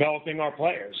and developing our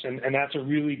players. And that's a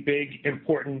really big,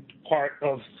 important part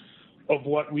of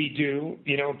what we do,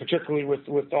 particularly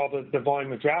with all the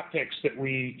volume of draft picks that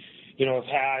we, have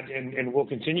had and will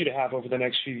continue to have over the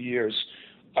next few years.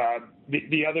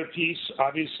 The other piece,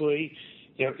 obviously,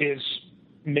 is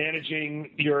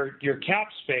managing your cap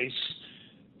space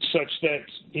such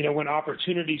that, when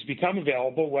opportunities become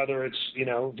available, whether it's,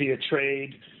 via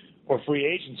trade or free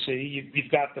agency,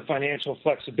 you've got the financial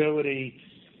flexibility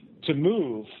to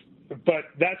move. But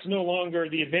that's no longer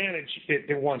the advantage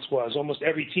it once was. Almost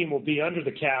every team will be under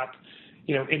the cap,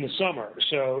 in the summer.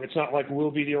 So it's not like we'll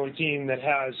be the only team that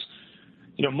has,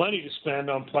 money to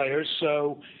spend on players.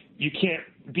 So you can't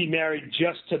be married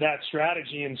just to that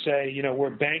strategy and say, we're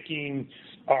banking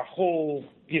our whole,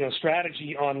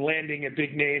 strategy on landing a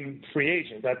big name free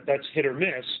agent. That's hit or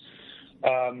miss.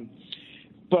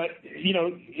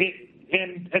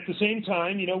 And at the same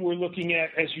time, we're looking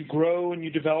at, as you grow and you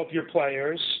develop your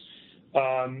players,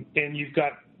 and you've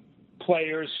got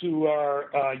players who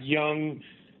are young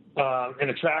and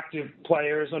attractive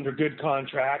players under good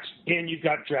contracts, and you've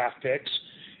got draft picks,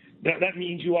 that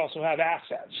means you also have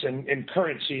assets and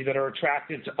currency that are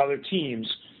attracted to other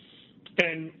teams.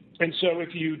 And so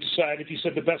if you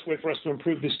said the best way for us to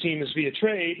improve this team is via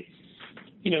trade,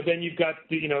 then you've got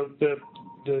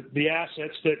the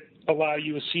assets that allow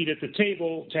you a seat at the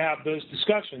table to have those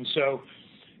discussions. So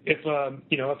if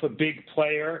a big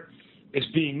player is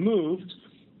being moved,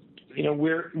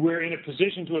 we're in a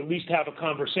position to at least have a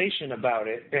conversation about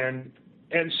it. And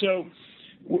so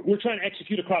we're trying to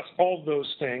execute across all of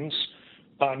those things,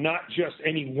 not just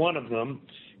any one of them,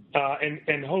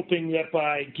 and hoping that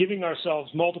by giving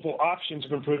ourselves multiple options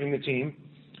of improving the team,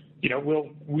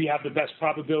 we have the best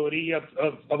probability of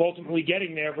ultimately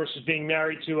getting there versus being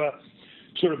married to a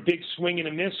sort of big swing and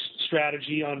a miss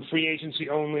strategy on free agency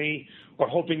only, or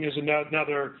hoping there's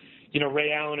another,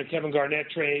 Ray Allen or Kevin Garnett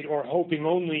trade, or hoping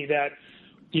only that,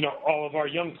 all of our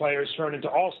young players turn into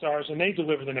all-stars and they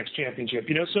deliver the next championship.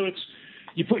 So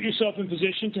you put yourself in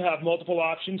position to have multiple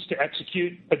options to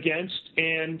execute against,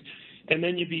 and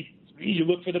then you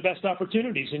look for the best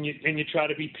opportunities, and you try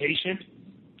to be patient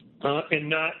and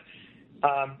not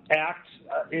act,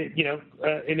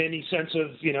 in any sense of,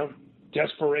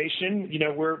 desperation.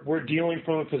 We're dealing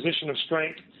from a position of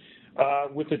strength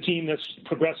with a team that's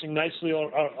progressing nicely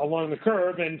along the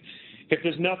curve, and if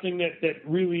there's nothing that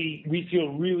really we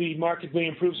feel really markedly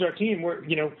improves our team,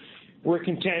 we're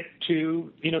content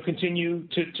to continue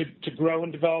to grow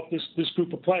and develop this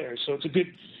group of players. So it's a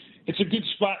good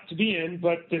spot to be in,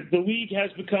 but the league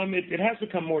has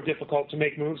become more difficult to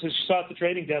make moves. As you saw at the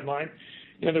trading deadline,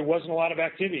 there wasn't a lot of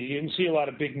activity. You didn't see a lot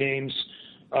of big names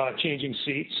changing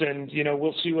seats, and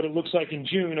we'll see what it looks like in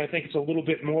June. I think it's a little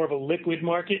bit more of a liquid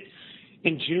market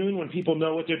in June when people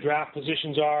know what their draft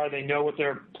positions are, they know what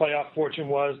their playoff fortune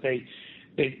was, they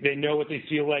know what they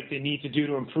feel like they need to do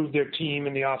to improve their team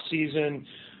in the off season.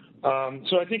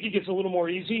 So I think it gets a little more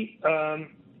easy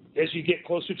as you get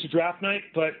closer to draft night,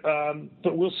 but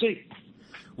we'll see.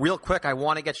 Real quick, I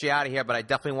want to get you out of here, but I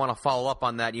definitely want to follow up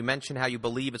on that. You mentioned how you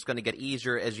believe it's going to get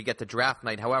easier as you get to draft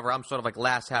night. However, I'm sort of like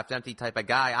glass half empty type of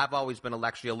guy. I've always been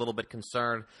actually a little bit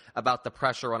concerned about the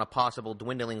pressure on a possible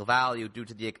dwindling value due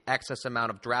to the excess amount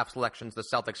of draft selections the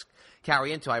Celtics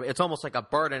carry into it. It's almost like a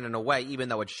burden in a way, even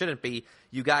though it shouldn't be.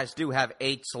 You guys do have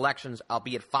 8 selections,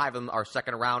 albeit 5 of them are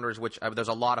second-rounders, which there's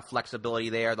a lot of flexibility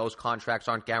there. Those contracts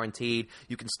aren't guaranteed.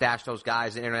 You can stash those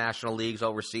guys in international leagues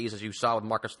overseas, as you saw with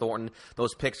Marcus Thornton.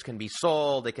 Those picks can be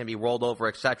sold, they can be rolled over,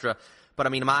 etc. But, I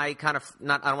mean, am I kind of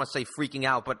not – I don't want to say freaking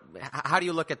out, but how do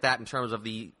you look at that in terms of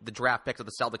the draft picks that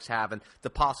the Celtics have and the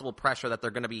possible pressure that they're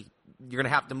going to be – you're going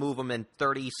to have to move them, and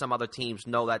 30-some other teams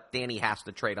know that Danny has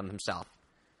to trade them himself?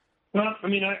 Well, I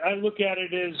mean, I look at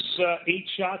it as 8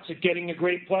 shots at getting a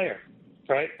great player,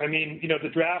 right? I mean, the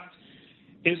draft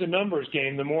is a numbers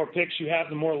game. The more picks you have,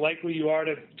 the more likely you are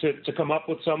to come up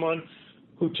with someone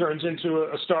who turns into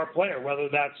a star player, whether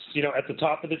that's, at the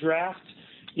top of the draft,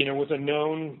 with a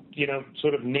known,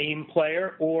 sort of name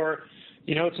player, or,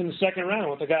 it's in the second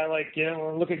round with a guy like,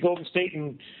 look at Golden State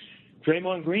and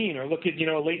Draymond Green, or look at,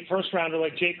 a late first rounder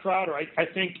like Jay Crowder. I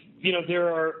think,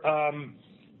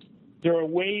 there are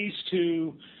ways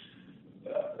to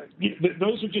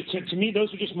those are just, to me,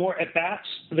 those are just more at-bats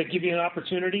that give you an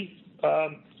opportunity, to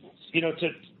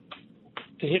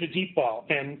hit a deep ball.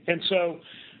 And so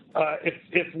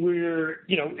if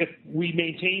we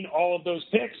maintain all of those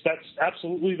picks, that's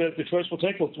absolutely the choice we'll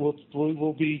take.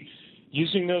 We'll be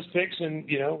using those picks and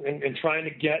trying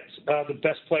to get the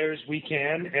best players we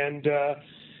can. And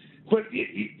but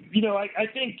I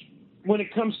think when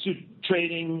it comes to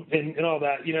trading and all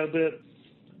that,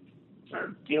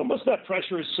 most of that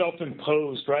pressure is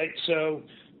self-imposed, right? So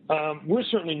we're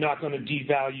certainly not going to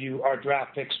devalue our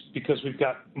draft picks because we've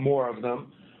got more of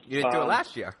them. You didn't do it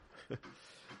last year.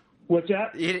 What's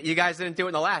that? You guys didn't do it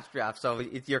in the last draft, so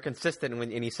you're consistent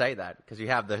when you say that because you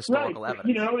have the historical evidence.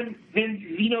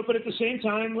 But at the same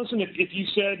time, listen, if you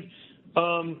said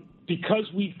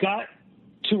because we've got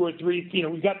 2 or 3,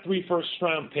 we've got 3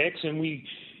 first-round picks, and we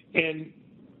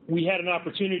had an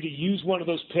opportunity to use one of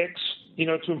those picks,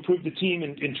 to improve the team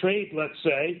in trade, let's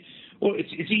say. Well,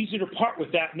 it's easy to part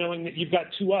with that knowing that you've got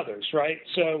 2 others, right?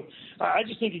 So I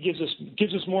just think it gives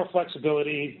us more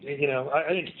flexibility. I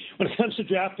think when it comes to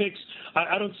draft picks,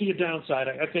 I don't see a downside.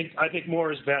 I think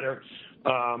more is better.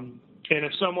 And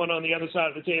if someone on the other side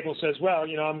of the table says, well,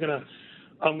 I'm gonna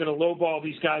lowball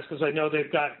these guys because I know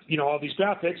they've got all these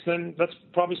draft picks, then that's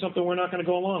probably something we're not going to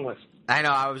go along with. I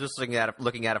know. I was just looking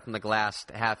at it from the glass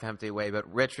half empty way.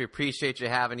 But Rich, we appreciate you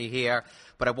having you here.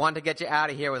 But I wanted to get you out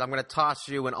of here with I'm going to toss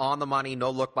you an on the money, no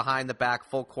look behind the back,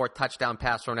 full court touchdown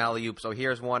pass for an alley-oop. So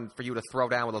here's one for you to throw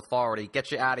down with authority.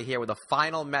 Get you out of here with a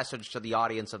final message to the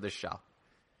audience of this show.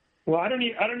 Well, I don't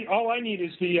need. All I need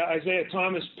is the Isaiah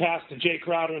Thomas pass to Jay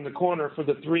Crowder in the corner for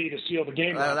the 3 to seal the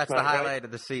game. That's the highlight right?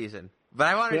 of the season. But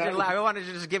I wanted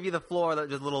to just give you the floor,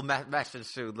 just a little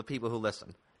message to the people who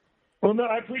listen. Well, no,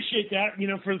 I appreciate that.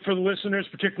 For the listeners,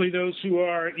 particularly those who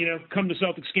are, come to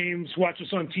Celtics games, watch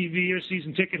us on TV, or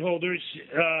season ticket holders,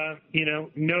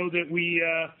 know that we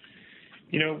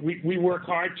work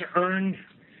hard to earn,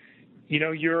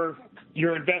 your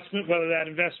investment, whether that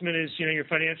investment is, your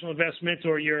financial investment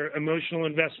or your emotional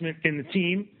investment in the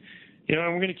team. And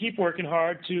we're going to keep working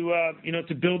hard to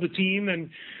build a team and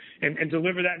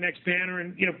deliver that next banner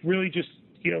and, really just,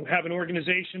 have an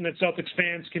organization that Celtics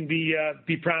fans can be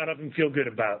proud of and feel good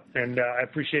about. And I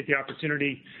appreciate the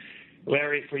opportunity,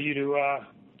 Larry, for you to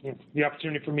the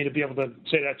opportunity for me to be able to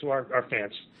say that to our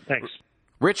fans. Thanks.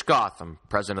 Rich Gotham,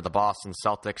 president of the Boston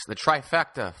Celtics, the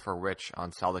trifecta for Rich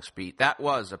on Celtics Beat. That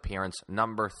was appearance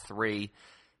number 3.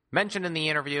 Mentioned in the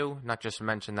interview, not just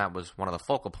mentioned, that was one of the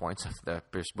focal points of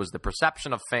was the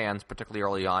perception of fans, particularly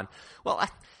early on. Well,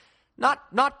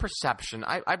 not perception.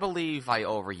 I believe I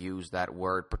overused that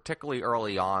word, particularly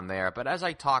early on there. But as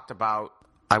I talked about,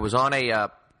 I was on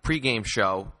a pregame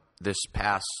show this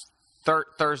past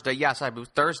Thursday. Yes,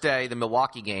 Thursday, the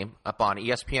Milwaukee game, up on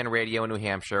ESPN Radio in New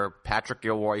Hampshire. Patrick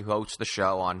Gilroy, who hosts the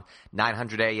show on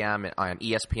 900 AM on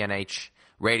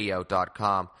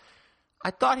ESPNHradio.com. I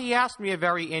thought he asked me a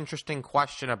very interesting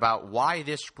question about why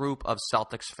this group of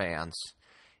Celtics fans.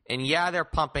 And yeah, they're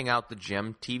pumping out the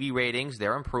gym. TV ratings,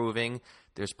 they're improving.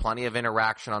 There's plenty of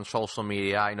interaction on social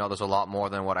media. I know there's a lot more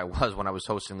than what I was when I was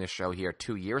hosting this show here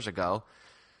 2 years ago.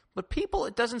 But people,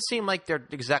 it doesn't seem like they're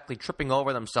exactly tripping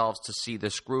over themselves to see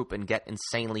this group and get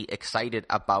insanely excited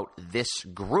about this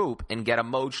group and get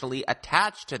emotionally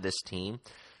attached to this team.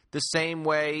 The same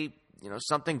way,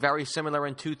 something very similar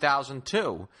in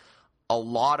 2002. A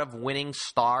lot of winning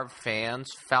starved fans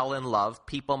fell in love,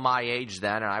 people my age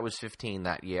then, and I was 15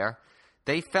 that year.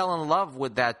 They fell in love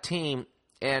with that team,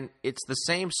 and it's the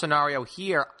same scenario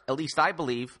here, at least I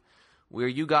believe, where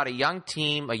you got a young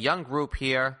team, a young group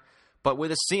here, but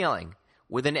with a ceiling,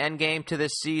 with an end game to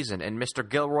this season. And Mr.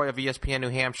 Gilroy of ESPN New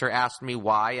Hampshire asked me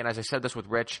why, and as I said this with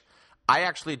Rich, I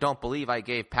actually don't believe I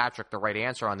gave Patrick the right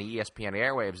answer on the ESPN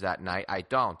airwaves that night. I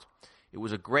don't. It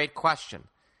was a great question.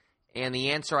 And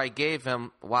the answer I gave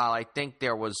him, while I think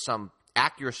there was some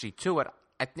accuracy to it,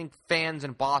 I think fans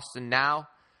in Boston now,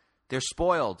 they're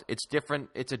spoiled. It's different.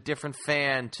 It's a different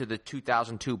fan to the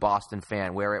 2002 Boston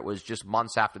fan, where it was just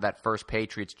months after that first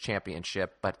Patriots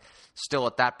championship. But still,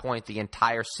 at that point, the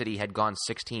entire city had gone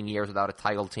 16 years without a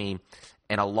title team,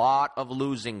 and a lot of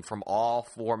losing from all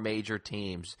 4 major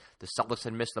teams. The Celtics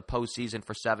had missed the postseason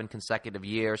for 7 consecutive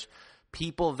years.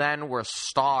 People then were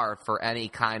starved for any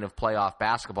kind of playoff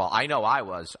basketball. I know I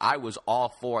was. I was all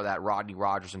for that Rodney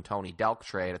Rogers and Tony Delk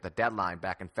trade at the deadline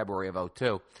back in February of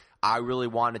 2002. I really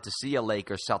wanted to see a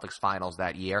Lakers-Celtics finals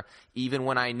that year, even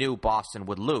when I knew Boston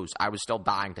would lose. I was still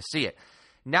dying to see it.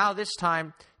 Now this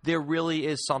time, there really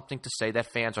is something to say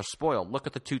that fans are spoiled. Look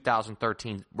at the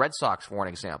 2013 Red Sox, for an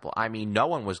example. I mean, no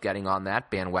one was getting on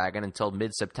that bandwagon until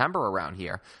mid-September around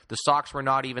here. The Sox were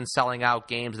not even selling out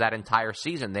games that entire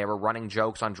season. They were running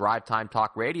jokes on drive time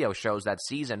talk radio shows that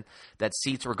season that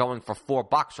seats were going for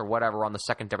 $4 or whatever on the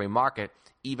secondary market,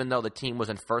 even though the team was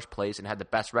in first place and had the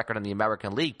best record in the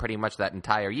American League pretty much that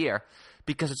entire year,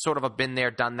 because it's sort of a been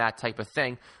there, done that type of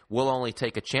thing. We'll only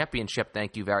take a championship,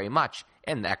 thank you very much.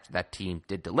 And that team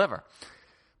did deliver.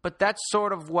 But that's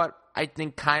sort of what I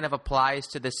think kind of applies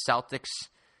to this Celtics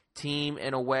team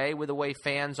in a way, with the way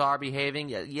fans are behaving.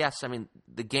 Yes, I mean,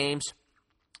 the games,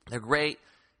 they're great.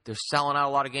 They're selling out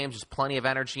a lot of games. There's plenty of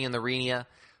energy in the arena,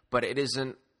 but it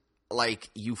isn't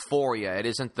like euphoria. It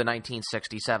isn't the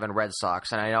 1967 Red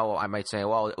Sox. And I know I might say,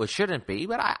 well, it shouldn't be,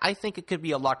 but I think it could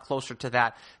be a lot closer to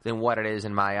that than what it is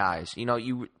in my eyes.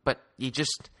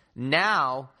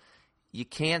 Now you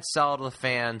can't sell to the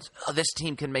fans, this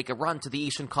team can make a run to the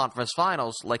Eastern Conference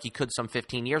Finals like you could some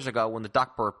 15 years ago when the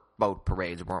duck boat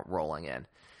parades weren't rolling in.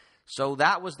 So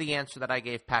that was the answer that I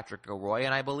gave Patrick Gilroy,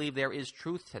 and I believe there is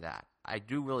truth to that. I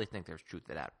do really think there's truth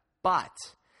to that. But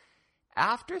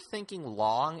after thinking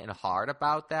long and hard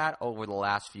about that over the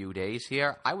last few days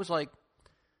here, I was like,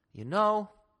 I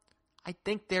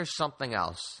think there's something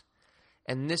else.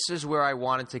 And this is where I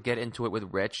wanted to get into it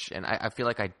with Rich, and I feel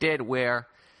like I did, where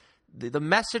the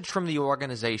message from the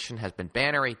organization has been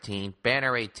Banner 18,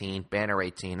 Banner 18, Banner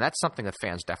 18. That's something that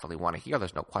fans definitely want to hear.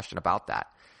 There's no question about that.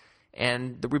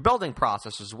 And the rebuilding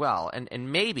process as well.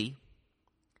 And maybe,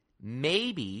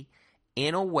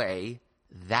 in a way,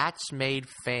 that's made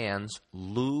fans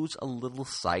lose a little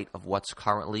sight of what's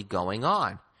currently going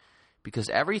on. because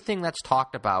everything that's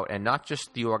talked about, and not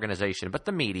just the organization, but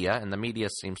the media, and the media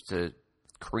seems to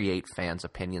create fans'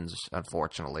 opinions,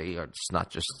 unfortunately, or it's not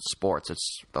just sports,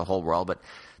 it's the whole world, but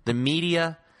the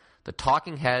media, the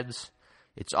talking heads,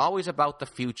 it's always about the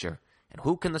future, and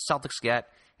who can the Celtics get,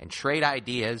 and trade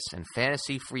ideas, and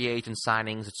fantasy free agent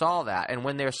signings, it's all that. And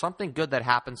when there's something good that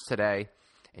happens today,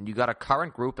 and you got a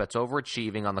current group that's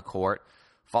overachieving on the court,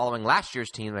 following last year's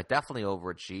team that definitely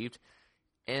overachieved,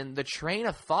 and the train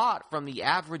of thought from the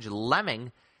average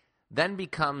lemming then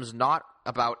becomes not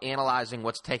about analyzing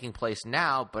what's taking place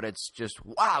now, but it's just,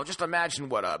 wow, just imagine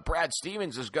what Brad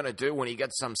Stevens is going to do when he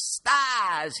gets some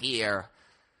stars here.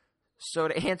 So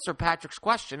to answer Patrick's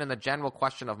question and the general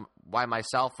question of why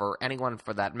myself or anyone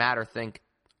for that matter think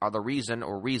are the reason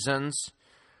or reasons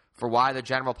for why the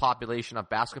general population of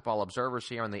basketball observers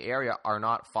here in the area are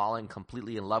not falling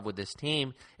completely in love with this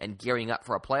team and gearing up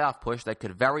for a playoff push that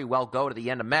could very well go to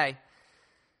the end of May.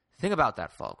 Think about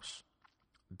that, folks.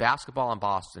 Basketball in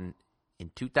Boston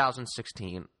in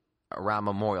 2016, around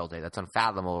Memorial Day, that's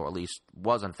unfathomable, or at least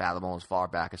was unfathomable as far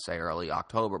back as, say, early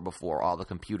October, before all the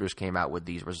computers came out with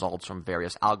these results from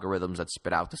various algorithms that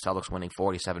spit out the Celtics winning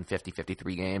 47, 50,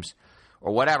 53 games,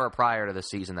 or whatever prior to the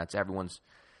season.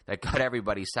 That got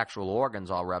everybody's sexual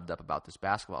organs all revved up about this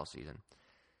basketball season.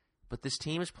 But this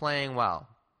team is playing well.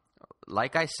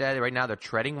 Like I said, right now they're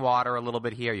treading water a little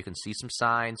bit here. You can see some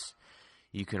signs.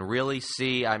 You can really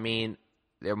see,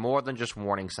 they're more than just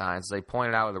warning signs. They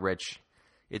pointed out with Rich,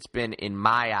 it's been, in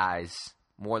my eyes,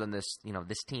 more than this,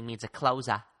 this team needs a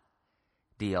closer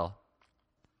deal.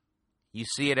 You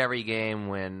see it every game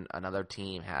when another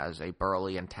team has a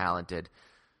burly and talented,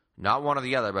 not one or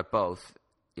the other, but both.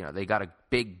 They got a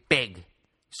big.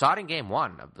 Saw it in game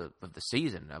one of the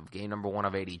season, of game number 1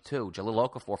 of 82. Jahlil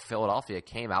Okafor, Philadelphia,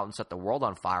 came out and set the world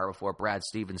on fire before Brad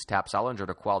Stevens tapped Sellinger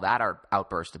to quell that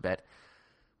outburst a bit.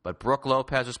 But Brook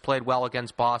Lopez has played well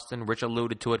against Boston. Rich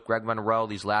alluded to it. Greg Monroe,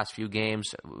 these last few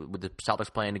games, with the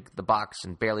Celtics playing the Bucks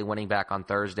and barely winning back on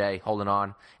Thursday, holding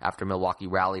on after Milwaukee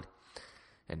rallied.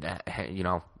 And,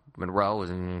 Monroe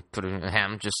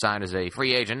just signed as a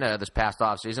free agent this past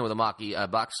offseason with the Milwaukee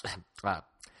Bucks.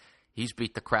 He's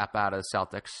beat the crap out of the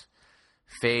Celtics.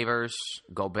 Favors,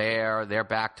 Gobert, they're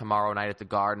back tomorrow night at the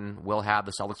Garden. We'll have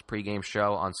the Celtics pregame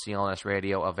show on CLNS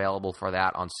Radio, available for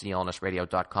that on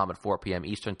clnsradio.com at 4 p.m.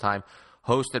 Eastern Time,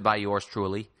 hosted by yours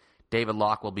truly. David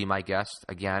Locke will be my guest,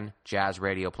 again, Jazz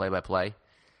Radio play-by-play.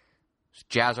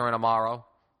 Jazz are in tomorrow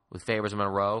with Favors and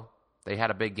Monroe. They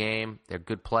had a big game. They're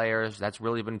good players. That's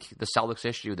really been the Celtics'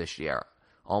 issue this year.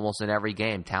 Almost in every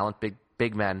game,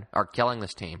 big men are killing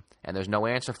this team, and there's no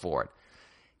answer for it.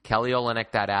 Kelly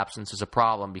Olynyk, that absence is a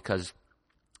problem because,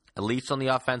 at least on the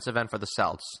offensive end for the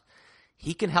Celts,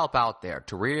 he can help out there.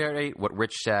 To reiterate what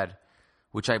Rich said,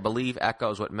 which I believe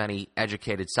echoes what many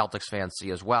educated Celtics fans see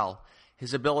as well,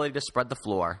 his ability to spread the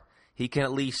floor. He can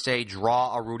at least, say,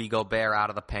 draw a Rudy Gobert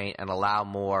out of the paint and allow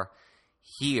more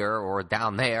here or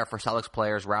down there for Celtics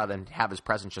players, rather than have his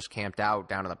presence just camped out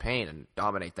down in the paint and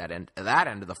dominate that end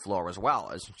of the floor as well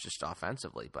as just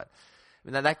offensively. But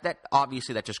that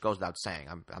obviously that just goes without saying.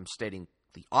 I'm stating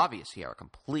the obvious here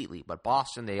completely. But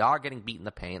Boston, they are getting beat in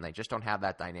the paint. They just don't have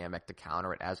that dynamic to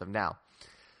counter it as of now.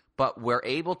 But we're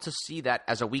able to see that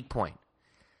as a weak point.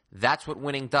 That's what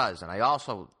winning does. And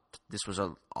this was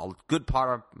a good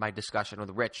part of my discussion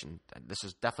with Rich, and this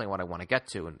is definitely what I want to get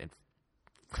to and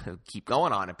keep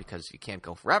going on it, because you can't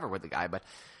go forever with the guy. But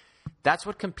that's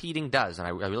what competing does, and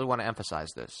I really want to emphasize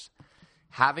this.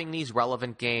 Having these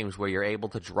relevant games where you're able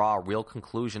to draw real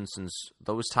conclusions, since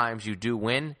those times you do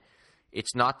win,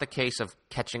 it's not the case of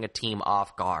catching a team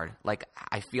off guard. Like,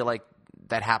 I feel like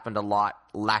that happened a lot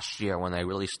last year when they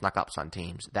really snuck up on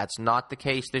teams. That's not the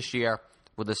case this year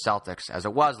with the Celtics, as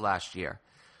it was last year.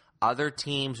 Other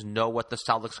teams know what the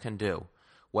Celtics can do,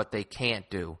 what they can't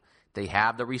do. They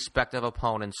have the respective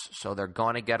opponents, so they're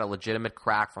going to get a legitimate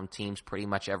crack from teams pretty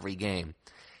much every game.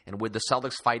 And with the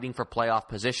Celtics fighting for playoff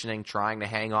positioning, trying to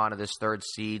hang on to this third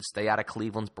seed, stay out of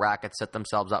Cleveland's bracket, set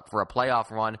themselves up for a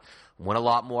playoff run, win a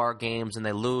lot more games than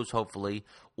they lose, hopefully,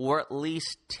 or at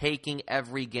least taking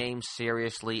every game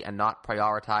seriously and not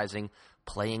prioritizing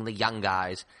playing the young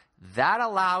guys, that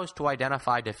allows to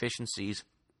identify deficiencies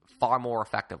far more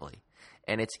effectively.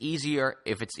 And it's easier,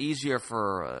 if it's easier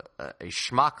for a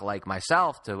schmuck like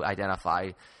myself to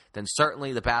identify, then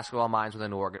certainly the basketball minds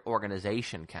within an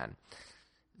organization can.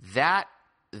 That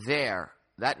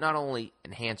not only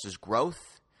enhances growth,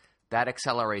 that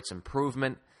accelerates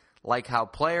improvement, like how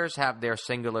players have their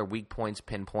singular weak points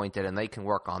pinpointed and they can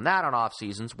work on that on off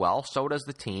seasons. Well, so does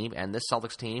the team, and this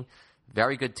Celtics team,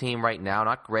 very good team right now,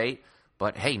 not great,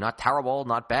 But, hey, not terrible,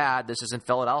 not bad. This isn't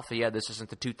Philadelphia. This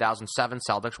isn't the 2007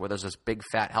 Celtics where there's this big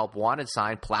fat help wanted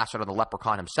sign plastered on the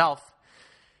leprechaun himself.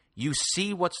 You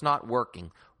see what's not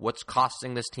working, what's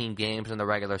costing this team games in the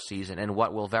regular season, and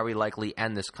what will very likely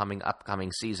end this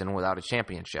upcoming season without a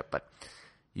championship. But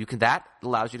that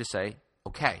allows you to say,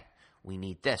 okay, we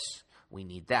need this, we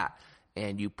need that.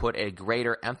 And you put a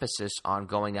greater emphasis on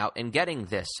going out and getting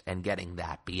this and getting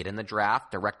that, be it in the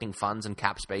draft, directing funds and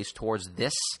cap space towards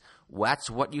this. That's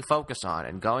what you focus on,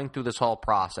 and going through this whole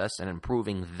process and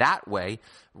improving that way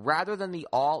rather than the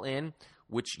all-in,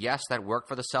 which, yes, that worked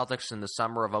for the Celtics in the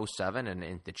summer of 2007 and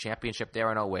in the championship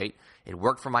there in 2008. It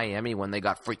worked for Miami when they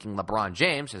got freaking LeBron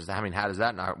James. How does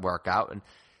that not work out?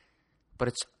 But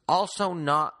it's also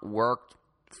not worked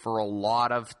for a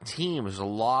lot of teams, a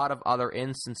lot of other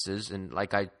instances. And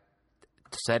like I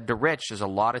said to Rich, there's a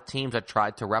lot of teams that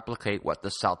tried to replicate what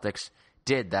the Celtics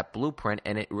did, that blueprint,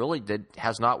 and it really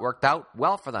has not worked out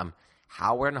well for them.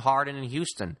 Howard and Harden in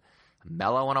Houston,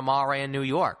 Melo and Amare in New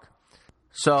York.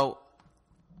 So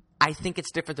I think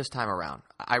it's different this time around.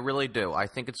 I really do. I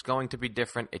think it's going to be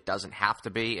different. It doesn't have to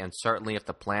be, and certainly if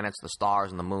the planets, the stars,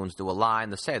 and the moons do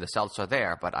align, the Celtics are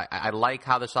there. But I like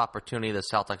how this opportunity the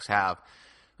Celtics have.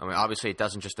 I mean, obviously it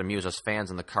doesn't just amuse us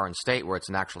fans in the current state where it's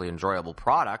an actually enjoyable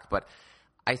product, but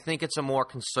I think it's a more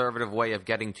conservative way of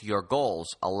getting to your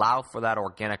goals. Allow for that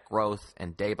organic growth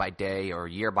and day-by-day or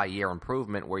year-by-year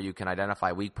improvement where you can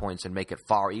identify weak points and make it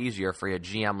far easier for a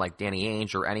GM like Danny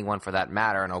Ainge or anyone for that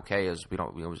matter. And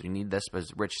we need this,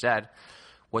 as Rich said.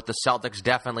 What the Celtics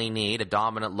definitely need, a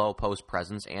dominant low-post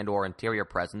presence and or interior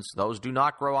presence. Those do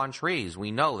not grow on trees. We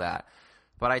know that.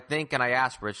 But I think, and I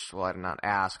asked Rich, well, I did not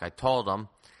ask, I told him,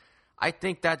 I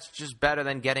think that's just better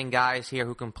than getting guys here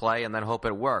who can play and then hope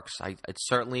it works. It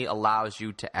certainly allows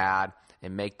you to add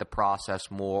and make the process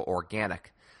more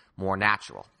organic, more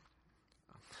natural.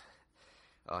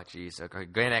 Oh, geez.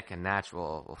 Organic and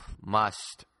natural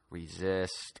must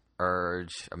resist,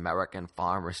 urge, American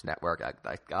Farmers Network.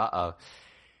 Uh-oh.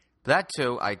 That,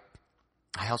 too, I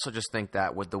also just think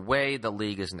that with the way the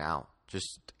league is now,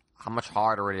 just how much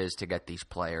harder it is to get these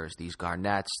players, these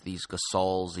Garnetts, these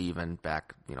Gasols, even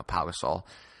back, Pau Gasol.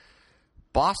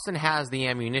 Boston has the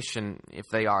ammunition if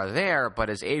they are there,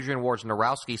 but as Adrian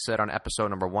Wojnarowski said on episode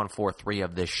number 143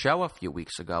 of this show a few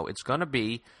weeks ago, it's going to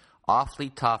be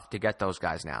awfully tough to get those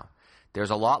guys now.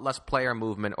 There's a lot less player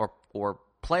movement or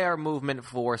player movement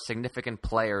for significant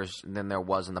players than there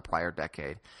was in the prior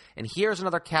decade. And here's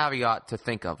another caveat to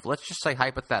think of. Let's just say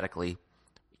hypothetically,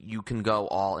 you can go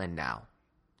all in now.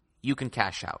 You can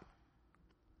cash out.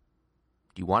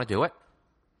 Do you want to do it?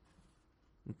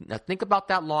 Now think about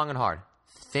that long and hard.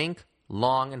 Think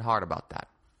long and hard about that.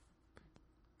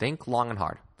 Think long and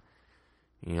hard.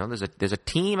 There's a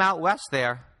team out west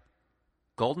there,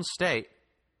 Golden State.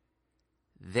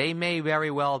 They may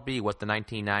very well be what the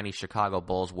 1990 Chicago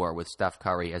Bulls were with Steph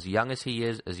Curry. As young as he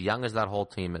is, as young as that whole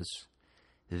team is,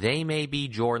 they may be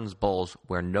Jordan's Bulls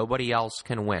where nobody else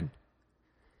can win.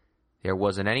 There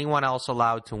wasn't anyone else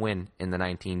allowed to win in the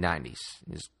 1990s.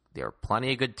 There were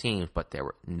plenty of good teams, but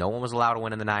no one was allowed to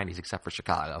win in the 90s except for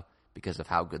Chicago because of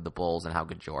how good the Bulls and how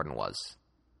good Jordan was.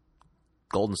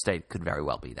 Golden State could very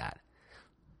well be that.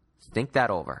 Think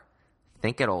that over.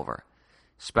 Think it over.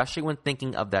 Especially when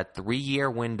thinking of that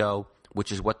 3-year window,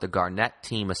 which is what the Garnett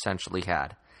team essentially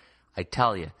had. I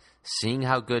tell you, seeing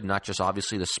how good, not just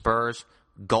obviously the Spurs,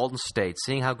 Golden State,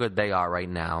 seeing how good they are right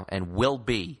now and will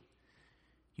be,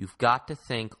 you've got to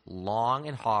think long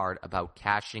and hard about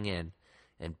cashing in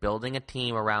and building a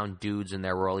team around dudes in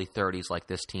their early 30s like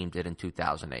this team did in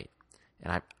 2008.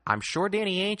 And I'm sure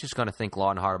Danny Ainge is going to think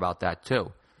long and hard about that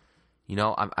too.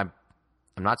 I'm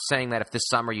not saying that if this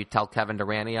summer you tell Kevin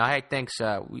Durant, hey, thanks,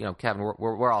 Kevin,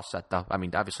 we're all set though. I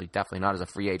mean, obviously, definitely not as a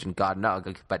free agent, God no,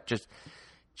 but just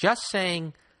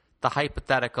saying the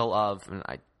hypothetical of, and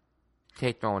I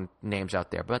hate throwing names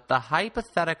out there, but the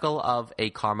hypothetical of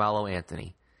a Carmelo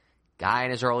Anthony. Guy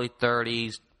in his early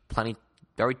 30s,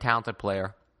 very talented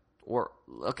player. Or,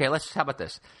 okay, how about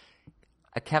this?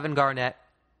 A Kevin Garnett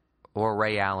or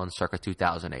Ray Allen circa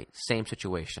 2008. Same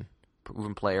situation.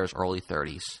 Proven players, early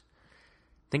 30s.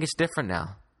 I think it's different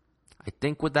now. I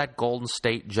think with that Golden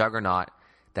State juggernaut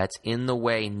that's in the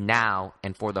way now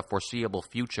and for the foreseeable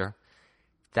future,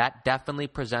 that definitely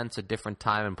presents a different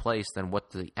time and place than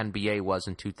what the NBA was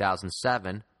in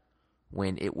 2007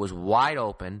 when it was wide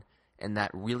open and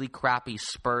that really crappy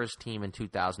Spurs team in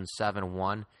 2007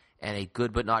 won, and a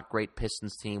good but not great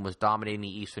Pistons team was dominating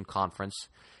the Eastern Conference,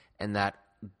 and that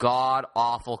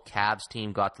god-awful Cavs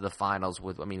team got to the finals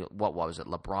with, what was it,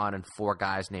 LeBron and 4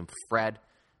 guys named Fred.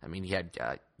 He had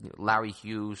Larry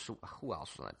Hughes. Who else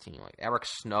was on that team? Like Eric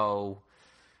Snow.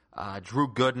 Drew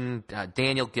Gooden,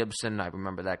 Daniel Gibson. I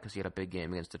remember that because he had a big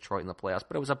game against Detroit in the playoffs.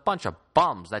 But it was a bunch of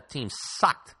bums. That team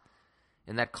sucked.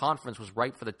 And that conference was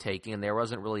ripe for the taking, and there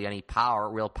wasn't really any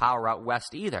real power out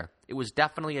west either. It was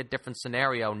definitely a different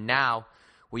scenario now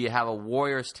where you have a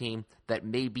Warriors team that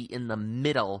may be in the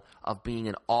middle of being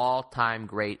an all-time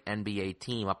great NBA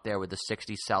team up there with the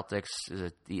 60s Celtics,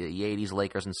 the 80s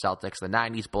Lakers and Celtics, the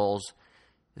 90s Bulls.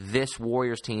 This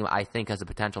Warriors team, I think, has the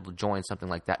potential to join something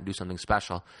like that and do something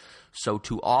special. So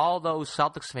to all those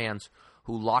Celtics fans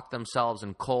who lock themselves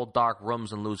in cold, dark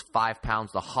rooms and lose 5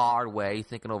 pounds the hard way,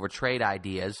 thinking over trade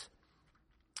ideas,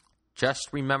 just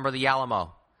remember the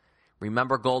Alamo.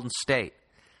 Remember Golden State.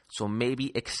 So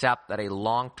maybe accept that a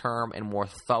long-term and more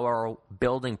thorough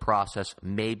building process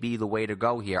may be the way to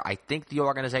go here. I think the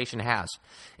organization has.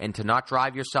 And to not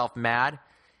drive yourself mad,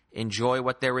 enjoy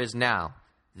what there is now.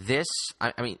 This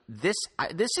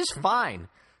is fine.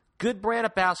 Good brand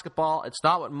of basketball. It's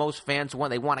not what most fans want.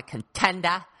 They want a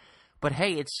contender. But,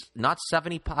 hey, it's not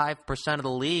 75% of the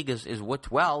league is what's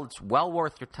well. It's well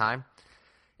worth your time.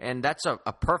 And that's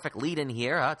a perfect lead-in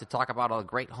here to talk about all the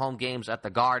great home games at the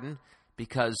Garden,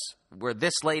 because we're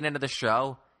this late into the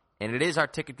show, and it is our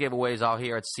ticket giveaways all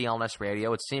here at CLNS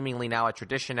Radio. It's seemingly now a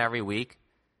tradition every week.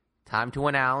 Time to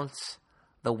announce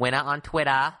the winner on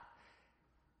Twitter.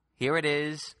 Here it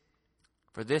is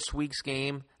for this week's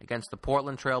game against the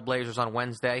Portland Trail Blazers on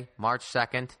Wednesday, March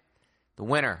 2nd. The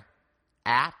winner,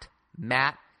 at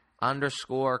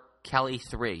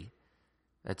Matt_Kelly3.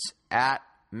 That's at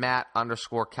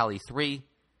Matt_Kelly3.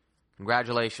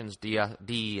 Congratulations.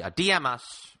 DM us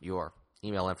your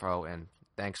email info, and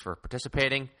thanks for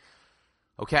participating.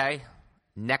 Okay,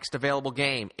 next available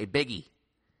game, a biggie.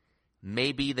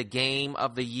 Maybe the game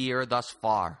of the year thus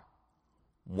far.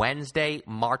 Wednesday,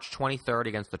 March 23rd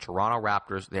against the Toronto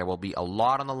Raptors. There will be a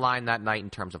lot on the line that night in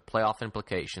terms of playoff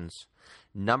implications.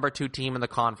 Number 2 team in the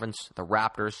conference, the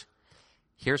Raptors.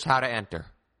 Here's how to enter.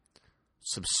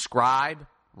 Subscribe,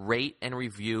 rate, and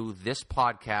review this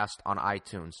podcast on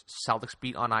iTunes. Celtics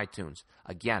Beat on iTunes.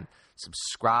 Again,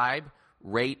 subscribe,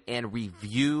 rate, and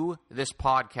review this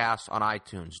podcast on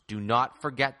iTunes. Do not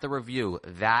forget the review.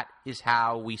 That is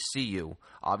how we see you.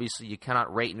 Obviously, you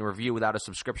cannot rate and review without a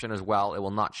subscription as well. It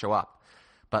will not show up.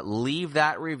 But leave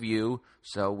that review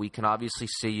so we can obviously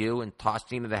see you and toss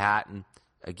you into the hat. And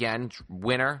again,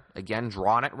 winner, again,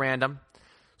 drawn at random.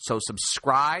 So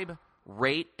subscribe,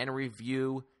 rate, and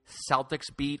review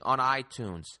Celtics Beat on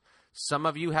iTunes. Some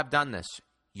of you have done this.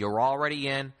 You're already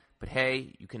in, but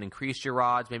hey, you can increase your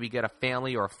odds. Maybe get a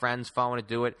family or a friend's phone to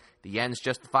do it. The ends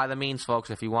justify the means, folks,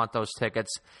 if you want those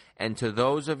tickets. And to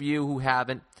those of you who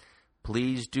haven't,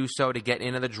 please do so to get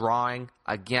into the drawing.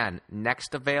 Again,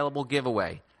 next available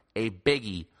giveaway, a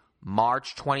biggie,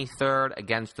 March 23rd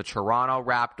against the Toronto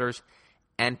Raptors.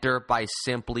 Enter by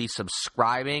simply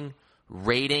subscribing,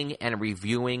 rating, and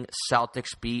reviewing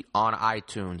Celtics Beat on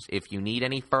iTunes. If you need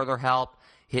any further help,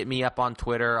 hit me up on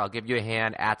Twitter. I'll give you a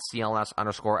hand at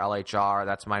CLNS_LHR.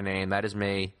 That's my name. That is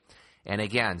me. And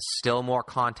again, still more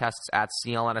contests at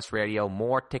CLNS Radio,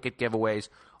 more ticket giveaways.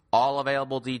 All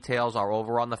available details are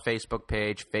over on the Facebook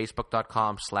page,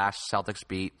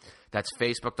 facebook.com/CelticsBeat. That's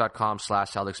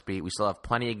facebook.com/CelticsBeat. We still have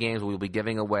plenty of games we'll be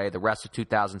giving away the rest of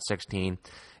 2016.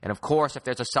 And, of course, if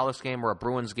there's a Celtics game or a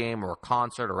Bruins game or a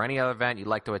concert or any other event you'd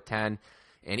like to attend,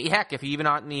 and heck, if you even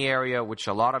aren't in the area, which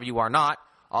a lot of you are not,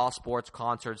 all sports,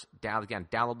 concerts,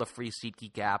 download the free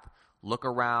SeatGeek app. Look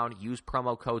around. Use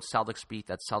promo code CelticsBeat.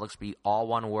 That's CelticsBeat, all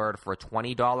one word, for a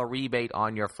 $20 rebate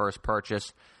on your first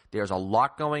purchase. There's a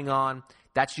lot going on.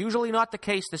 That's usually not the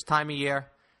case this time of year.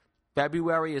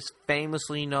 February is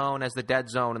famously known as the dead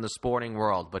zone in the sporting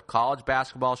world, but college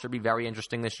basketball should be very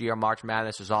interesting this year. March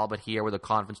Madness is all but here with a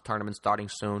conference tournament starting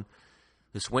soon.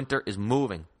 This winter is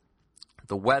moving.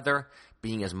 The weather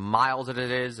being as mild as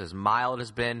it is, as mild it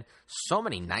has been, so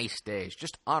many nice days,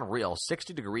 just unreal.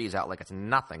 60 degrees out like it's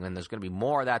nothing, and there's going to be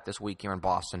more of that this week here in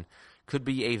Boston. Could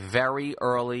be a very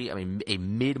early, a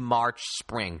mid-March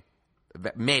spring.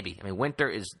 Maybe. Winter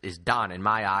is done in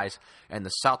my eyes. And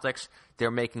the Celtics, they're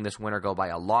making this winter go by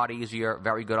a lot easier.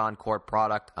 Very good on-court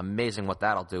product. Amazing what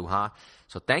that'll do, huh?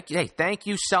 So thank you. Hey, thank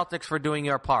you, Celtics, for doing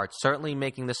your part. Certainly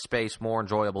making this space more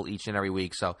enjoyable each and every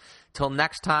week. So till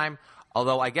next time,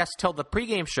 although I guess till the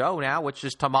pregame show now, which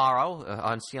is tomorrow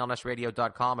on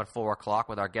CLNSradio.com at 4 o'clock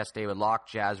with our guest David Locke,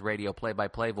 Jazz Radio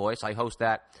play-by-play voice. I host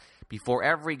that before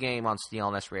every game on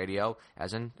CLNS Radio,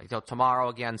 as in tomorrow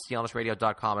again,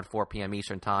 CLNSradio.com at 4 p.m.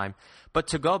 Eastern Time. But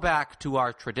to go back to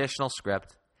our traditional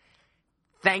script,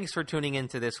 thanks for tuning in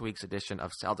to this week's edition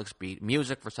of Celtics Beat.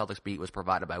 Music for Celtics Beat was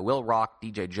provided by Will Rock,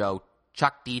 DJ Joe,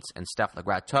 Chuck Dietz, and Steph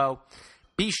Legrateau.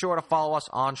 Be sure to follow us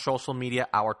on social media.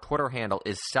 Our Twitter handle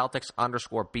is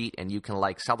Celtics_beat, and you can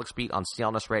like Celtics Beat on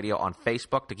CLNS Radio on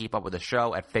Facebook to keep up with the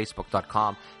show at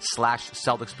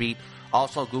facebook.com/CelticsBeat.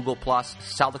 Also, Google+,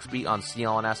 Celtics Beat on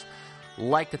CLNS.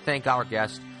 Like to thank our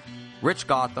guest, Rich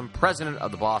Gotham, president of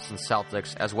the Boston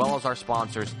Celtics, as well as our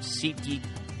sponsors, SeatGeek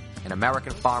and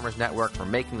American Farmers Network, for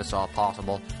making this all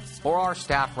possible. For our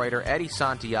staff writer, Eddie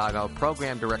Santiago,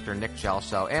 program director, Nick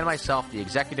Gelso, and myself, the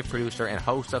executive producer and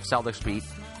host of Celtics Beat,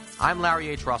 I'm Larry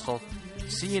H. Russell.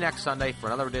 See you next Sunday for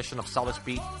another edition of Celtics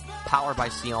Beat, powered by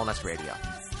CLNS Radio.